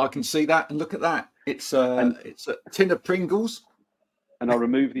 Oh, I can see that. And look at that. It's a tin of Pringles. And I'll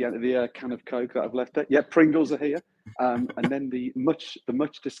remove the can of Coke that I've left there. Yeah, Pringles are here. And then the much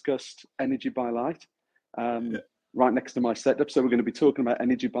discussed Energy by Light. Right next to my setup. So we're going to be talking about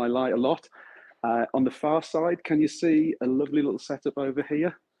Energy by Light a lot. On the far side, can you see a lovely little setup over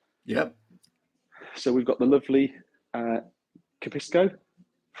here? Yep. So we've got the lovely Capisco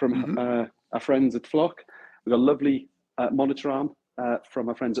from our friends at Flock. We've got a lovely monitor arm from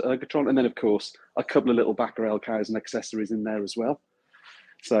our friends at Ergotron. And then, of course, a couple of little Backer Elkhausen accessories in there as well.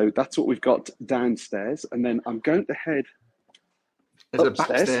 So that's what we've got downstairs. And then I'm going to head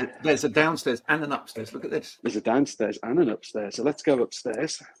upstairs. There's a downstairs and an upstairs. Look at this. There's a downstairs and an upstairs. So let's go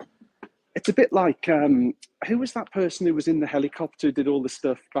upstairs. It's a bit like, who was that person who was in the helicopter who did all the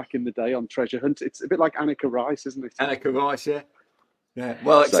stuff back in the day on Treasure Hunt? It's a bit like Annika Rice, isn't it? Annika Rice, yeah. Yeah.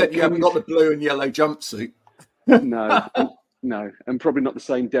 Well, except you haven't got the blue and yellow jumpsuit. No, and probably not the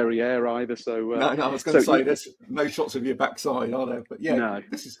same derriere either. So no, I was going to say there's no shots of your backside, are there? But yeah,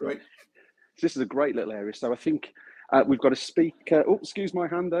 this is great. This is a great little area. So I think we've got a speaker. Oh, excuse my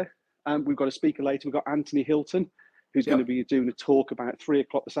hand there. We've got a speaker later. We've got Anthony Hilton, who's going to be doing a talk about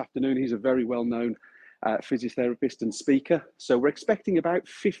 3:00 this afternoon. He's a very well-known physiotherapist and speaker. So we're expecting about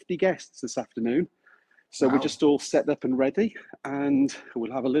 50 guests this afternoon. So we're just all set up and ready, and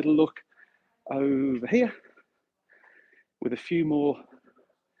we'll have a little look over here with a few more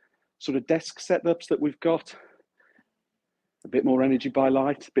sort of desk setups that we've got. A bit more Energy by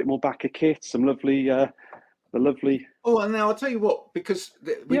Light, a bit more Backer kit, some lovely, the lovely. Oh, and now I'll tell you what, because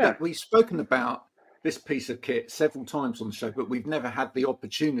we've spoken about this piece of kit several times on the show, but we've never had the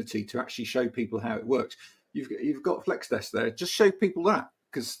opportunity to actually show people how it works. You've got FlexDesk there. Just show people that,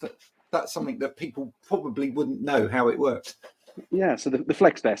 because that's something that people probably wouldn't know how it works. Yeah, so the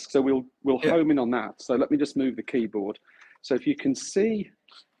FlexDesk. So we'll home in on that. So let me just move the keyboard. So if you can see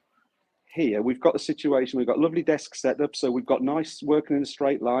here, we've got the situation. We've got lovely desk setup. So we've got nice working in a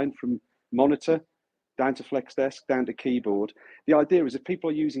straight line from monitor down to FlexDesk, down to keyboard. The idea is if people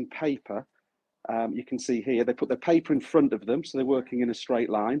are using paper, you can see here, they put their paper in front of them. So they're working in a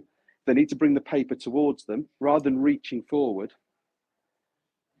straight line. They need to bring the paper towards them rather than reaching forward.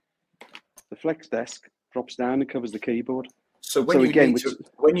 The FlexDesk drops down and covers the keyboard. So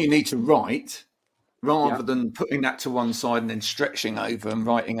when you need to write, rather than putting that to one side and then stretching over and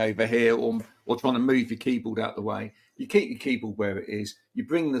writing over here, or trying to move your keyboard out the way, you keep your keyboard where it is. You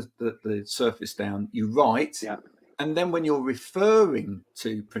bring the surface down. You write, and then when you're referring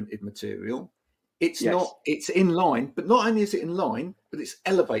to printed material, it's in line. But not only is it in line, but it's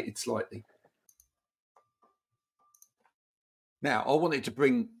elevated slightly. Now, I wanted to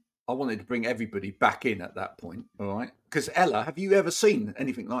bring everybody back in at that point, all right? Because Ella, have you ever seen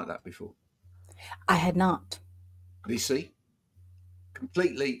anything like that before? I had not. You see,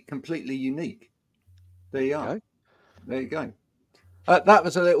 completely unique. There you are. Okay. There you go. That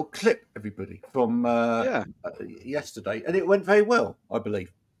was a little clip, everybody, from yesterday, and it went very well, I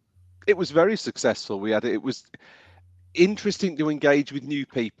believe. It was very successful. We had it. interesting to engage with new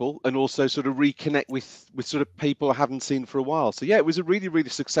people and also sort of reconnect with sort of people I haven't seen for a while. So yeah, it was a really, really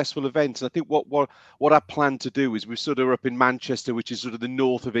successful event. And I think what I plan to do is we're sort of up in Manchester, which is sort of the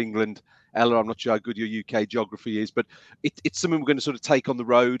north of England. Ella, I'm not sure how good your UK geography is, but it's something we're going to sort of take on the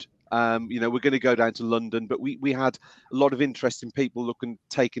road. You know, we're going to go down to London, but we had a lot of interesting people looking,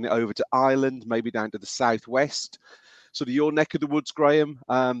 taking it over to Ireland, maybe down to the southwest, sort of your neck of the woods, Graham,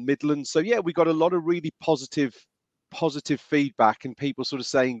 Midlands. So yeah, we got a lot of really positive feedback and people sort of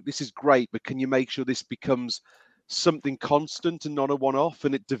saying, this is great, but can you make sure this becomes something constant and not a one-off,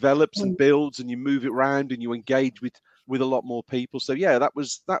 and it develops and builds and you move it around and you engage with a lot more people. So yeah, that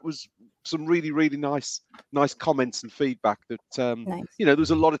was some really, really nice comments and feedback that Nice. you know, there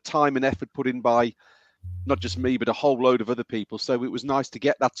was a lot of time and effort put in by not just me, but a whole load of other people. So it was nice to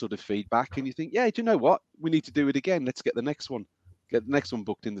get that sort of feedback. And you think, yeah, do you know what? We need to do it again. Let's get the next one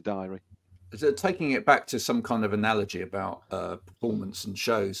booked in the diary. So taking it back to some kind of analogy about performance and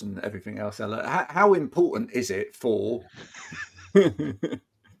shows and everything else, Ella, how important is it for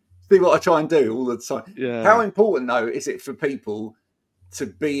see what I try and do all the time? Yeah. How important, though, is it for people to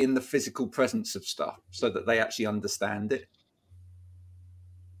be in the physical presence of stuff so that they actually understand it?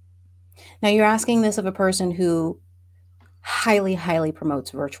 Now you're asking this of a person who highly, highly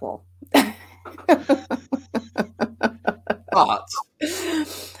promotes virtual.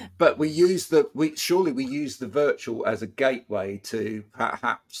 But we use the virtual as a gateway to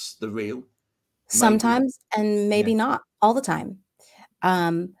perhaps the real. Sometimes, and maybe not all the time.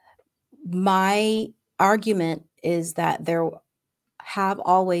 My argument is that there have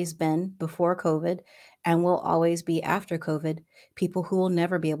always been, before COVID and will always be after COVID, people who will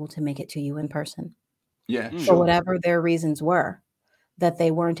never be able to make it to you in person. Yeah, For sure. whatever their reasons were, that they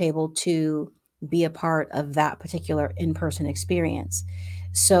weren't able to be a part of that particular in-person experience.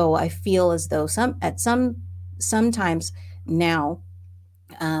 So I feel as though sometimes now,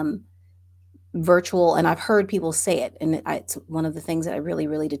 virtual, and I've heard people say it, and it's one of the things that I really,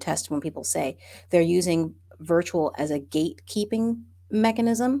 really detest when people say they're using virtual as a gatekeeping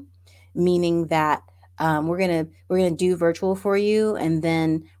mechanism, meaning that we're gonna do virtual for you, and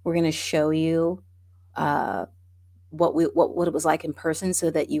then we're gonna show you what it was like in person, so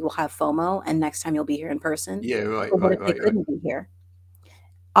that you will have FOMO, and next time you'll be here in person. Yeah, right, But what right, if they right. couldn't be here?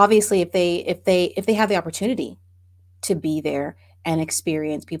 Obviously, if they have the opportunity to be there and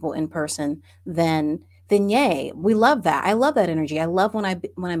experience people in person, then yay, we love that. I love that energy. I love when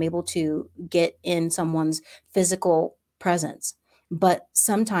I'm able to get in someone's physical presence. But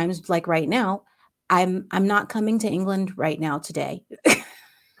sometimes, like right now, I'm not coming to England right now today.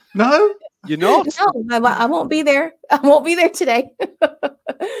 No, You're not? No, I won't be there. I won't be there today.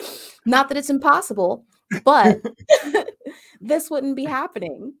 Not that it's impossible, but this wouldn't be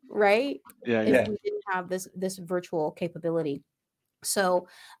happening, right? Yeah, If yeah. we didn't have this virtual capability. So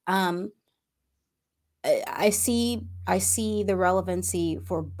I see the relevancy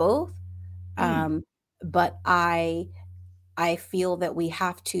for both, but I feel that we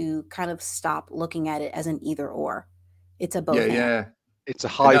have to kind of stop looking at it as an either or. It's a both and. yeah. It's a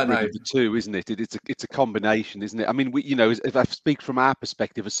No, hybrid no. of the two, isn't it? It's a combination, isn't it? I mean, we, you know, if I speak from our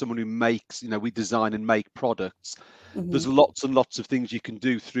perspective as someone who makes, you know, we design and make products, there's lots and lots of things you can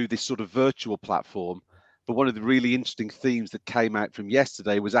do through this sort of virtual platform. But one of the really interesting themes that came out from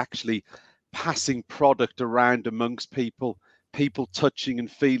yesterday was actually passing product around amongst people touching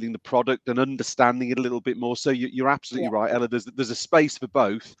and feeling the product and understanding it a little bit more. So you're absolutely right, Ella. There's a space for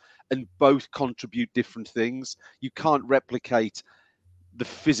both, and both contribute different things. You can't replicate the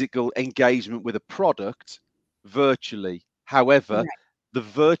physical engagement with a product virtually. However, Right. the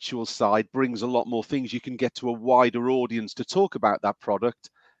virtual side brings a lot more things. You can get to a wider audience to talk about that product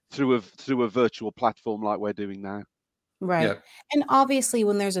through a virtual platform like we're doing now. Right. Yeah. And obviously,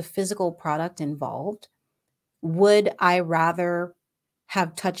 when there's a physical product involved, would I rather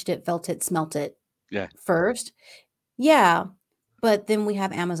have touched it, felt it, smelt it Yeah. first? Yeah. But then we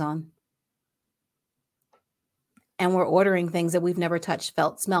have Amazon. And we're ordering things that we've never touched,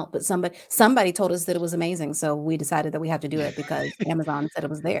 felt, smelt, but somebody told us that it was amazing. So we decided that we have to do it because Amazon said it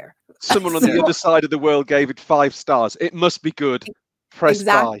was there. Someone on the other side of the world gave it 5 stars. It must be good. Press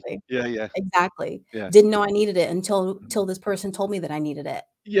buy. Exactly. Yeah. Exactly. Yeah. Didn't know I needed it until this person told me that I needed it.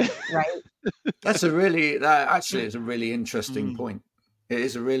 Yeah. Right. That actually is a really interesting point. It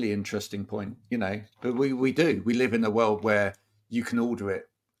is a really interesting point, you know, but we live in a world where you can order it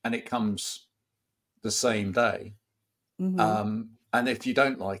and it comes the same day. And if you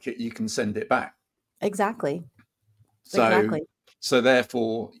don't like it, you can send it back. Exactly. So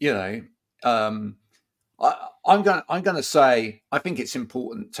therefore, you know, I'm going to say I think it's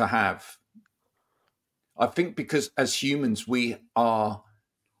important to have I think because as humans, we are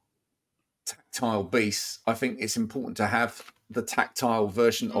tactile beasts. I think it's important to have the tactile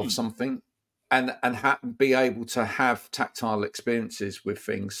version of something and be able to have tactile experiences with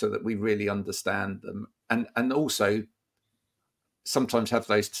things so that we really understand them. And also sometimes have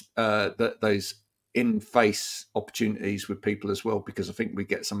those in-face opportunities with people as well, because I think we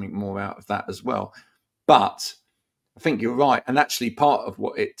get something more out of that as well. But I think you're right, and actually part of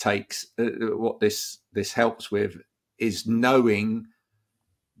what it takes, what this helps with, is knowing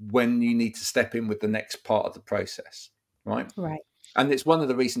when you need to step in with the next part of the process, right? Right. And it's one of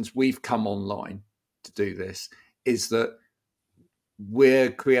the reasons we've come online to do this, is that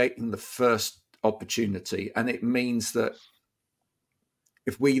we're creating the first opportunity, and it means that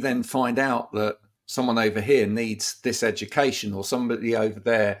if we then find out that someone over here needs this education or somebody over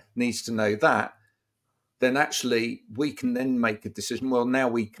there needs to know that, then actually we can then make a decision. Well, now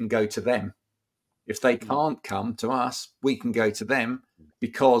we can go to them. If they can't come to us, we can go to them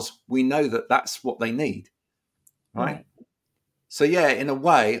because we know that that's what they need. Right. So, yeah, in a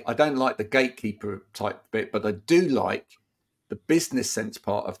way, I don't like the gatekeeper type bit, but I do like the business sense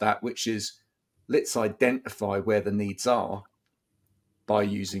part of that, which is let's identify where the needs are by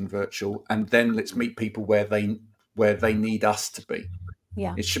using virtual, and then let's meet people where they need us to be.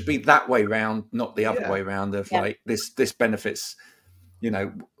 Yeah. It should be that way round, not the other way round of like this benefits,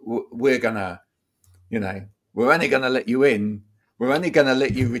 we're gonna, we're only gonna let you in. We're only gonna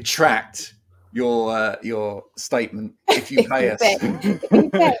let you retract your statement if you pay us.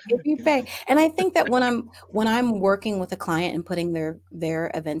 If you pay. And I think that when I'm working with a client and putting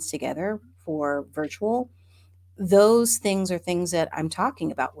their events together for virtual, those things are things that I'm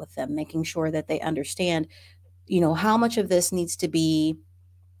talking about with them, making sure that they understand, how much of this needs to be.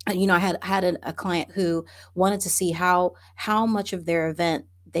 I had a client who wanted to see how much of their event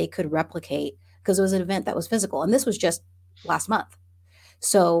they could replicate, because it was an event that was physical, and this was just last month.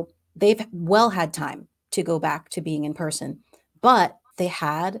 So they've well had time to go back to being in person, but they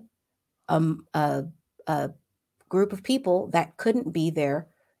had a group of people that couldn't be there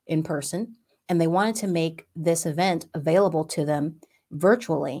in person, and they wanted to make this event available to them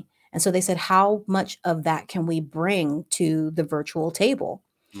virtually. And so they said, how much of that can we bring to the virtual table?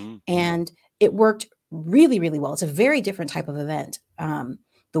 And it worked really, really well. It's a very different type of event,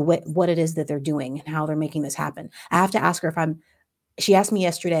 what it is that they're doing and how they're making this happen. I have to ask her she asked me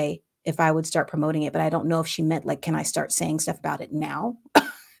yesterday if I would start promoting it, but I don't know if she meant like, can I start saying stuff about it now?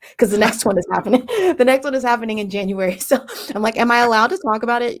 Because the next one is happening. The next one is happening in January. So I'm like, am I allowed to talk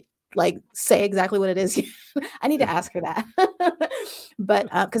about it? Like, say exactly what it is? I need to ask her that.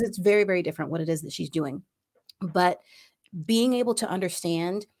 But because it's very, very different what it is that she's doing. But being able to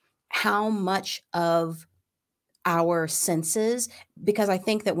understand how much of our senses, because I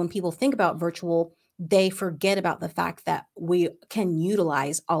think that when people think about virtual, they forget about the fact that we can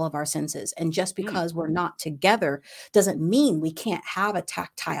utilize all of our senses. And just because we're not together doesn't mean we can't have a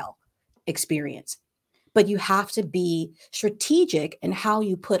tactile experience. But you have to be strategic in how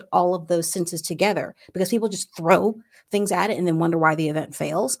you put all of those senses together, because people just throw things at it and then wonder why the event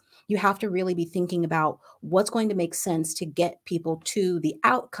fails. You have to really be thinking about what's going to make sense to get people to the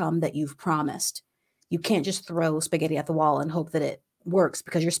outcome that you've promised. You can't just throw spaghetti at the wall and hope that it works,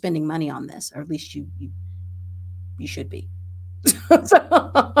 because you're spending money on this, or at least you should be.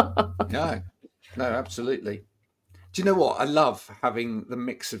 No, absolutely. Do you know what? I love having the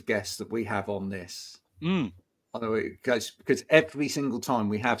mix of guests that we have on this. Because every single time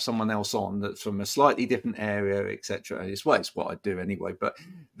we have someone else on that's from a slightly different area, etc. It's what I do anyway. But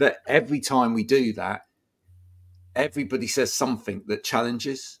that every time we do that, everybody says something that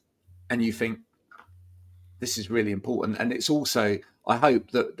challenges, and you think this is really important. And it's also, I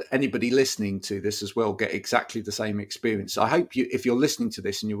hope that anybody listening to this as well get exactly the same experience. I hope if you're listening to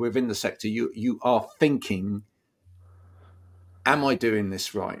this and you're within the sector, you are thinking, am I doing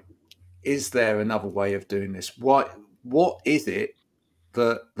this right? Is there another way of doing this? What is it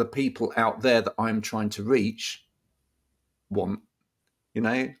that the people out there that I'm trying to reach want?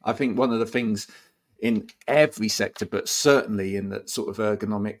 I think one of the things in every sector, but certainly in the sort of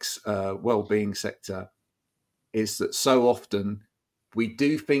ergonomics, well-being sector, is that so often we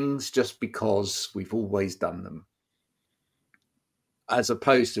do things just because we've always done them, as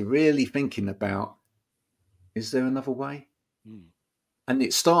opposed to really thinking about, is there another way? And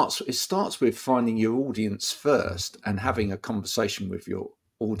it starts with finding your audience first and having a conversation with your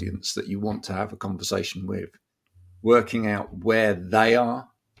audience that you want to have a conversation with, working out where they are,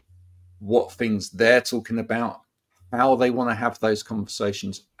 what things they're talking about, how they want to have those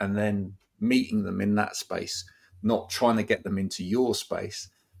conversations, and then meeting them in that space, not trying to get them into your space,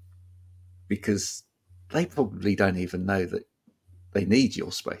 because they probably don't even know that they need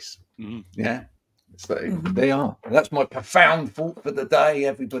your space. Mm. Yeah. So they are. That's my profound thought for the day,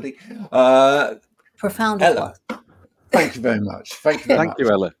 everybody. Profound Ella, applause. thank you very much. Thank you very Thank much. you,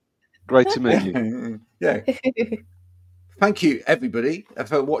 Ella. Great to meet you. Yeah. Thank you, everybody,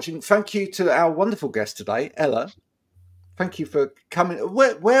 for watching. Thank you to our wonderful guest today, Ella. Thank you for coming.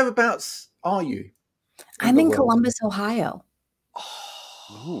 Whereabouts are you? I'm the in world? Columbus, Ohio.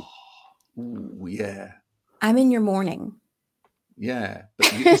 Ooh. Ooh, yeah. I'm in your morning. Yeah.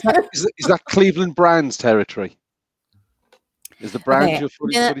 But Is that Cleveland Browns territory? Is the Browns Okay, your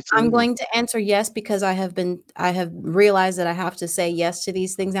footy I'm team? going to answer yes because I have realized that I have to say yes to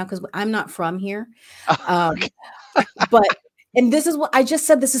these things now because I'm not from here. Okay. But and this is what I just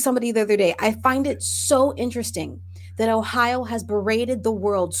said this to somebody the other day. I find it so interesting that Ohio has berated the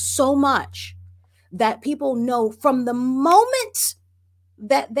world so much that people know from the moment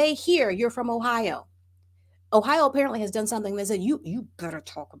that they hear you're from Ohio. Ohio apparently has done something that said, you better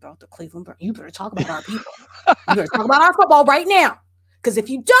talk about the Cleveland Browns. You better talk about our people. You better talk about our football right now. Because if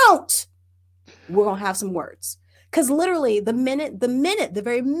you don't, we're going to have some words. Because literally the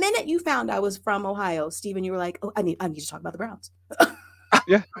very minute you found I was from Ohio, Stephen, you were like, oh, I need to talk about the Browns.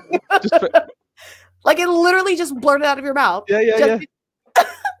 Yeah. Like it literally just blurted out of your mouth. Yeah.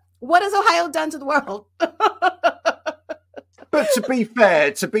 What has Ohio done to the world? But to be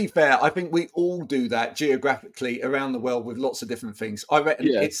fair, I think we all do that geographically around the world with lots of different things. I reckon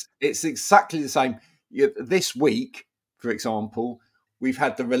it's exactly the same. This week, for example, we've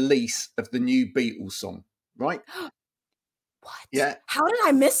had the release of the new Beatles song, right? What? Yeah. How did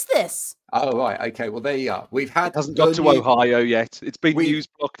I miss this? Oh, right. Okay. Well, there you are. We've had It hasn't got to Ohio yet. It's been news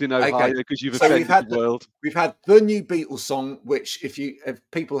blocked in Ohio because you've offended the world. We've had the new Beatles song, which if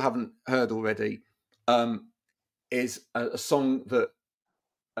people haven't heard already, is a song that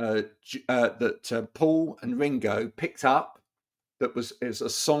Paul and Ringo picked up. Is a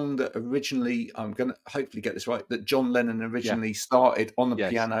song that originally, I'm going to hopefully get this right, that John Lennon originally started on the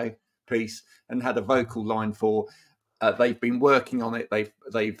piano piece and had a vocal line for. They've been working on it.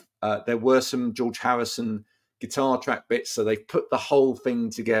 There were some George Harrison guitar track bits, so they've put the whole thing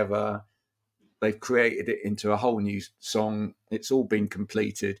together. They've created it into a whole new song. It's all been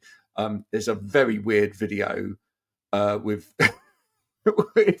completed. There's a very weird video with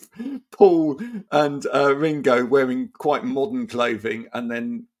with Paul and Ringo wearing quite modern clothing, and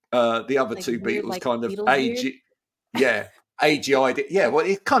then the other two weird, Beatles kind of Beatles AGI'd it. Yeah, well,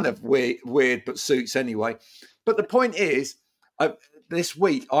 it's kind of weird, but suits anyway. But the point is, this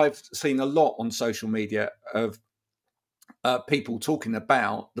week I've seen a lot on social media of people talking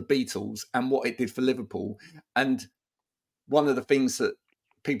about the Beatles and what it did for Liverpool. And one of the things that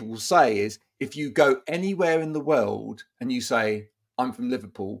people will say is, if you go anywhere in the world and you say, I'm from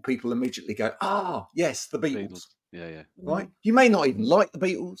Liverpool, people immediately go, yes, the Beatles. Yeah. Right? You may not even like the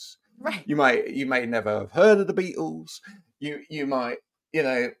Beatles. Right. You may never have heard of the Beatles. You might,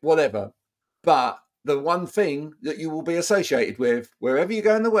 whatever. But the one thing that you will be associated with wherever you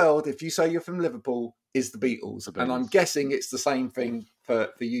go in the world, if you say you're from Liverpool, is the Beatles. And I'm guessing it's the same thing for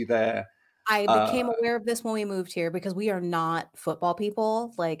you there. I became aware of this when we moved here because we are not football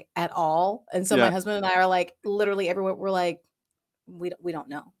people, like at all. And so my husband and I are like literally everywhere. We're like, we don't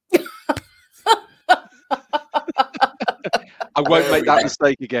know. I won't make that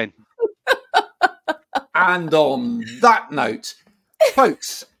mistake again. And on that note,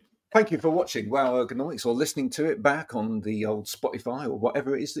 folks, thank you for watching Wow Ergonomics or listening to it back on the old Spotify or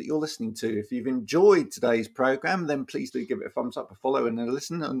whatever it is that you're listening to. If you've enjoyed today's program, then please do give it a thumbs up, a follow, and a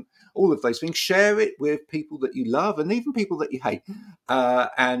listen, and all of those things. Share it with people that you love and even people that you hate.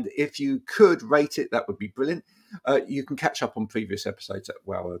 And if you could rate it, that would be brilliant. You can catch up on previous episodes at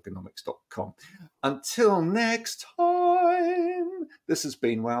wowergonomics.com. Until next time, this has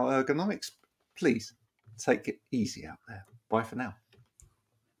been Wow Ergonomics. Please take it easy out there. Bye for now.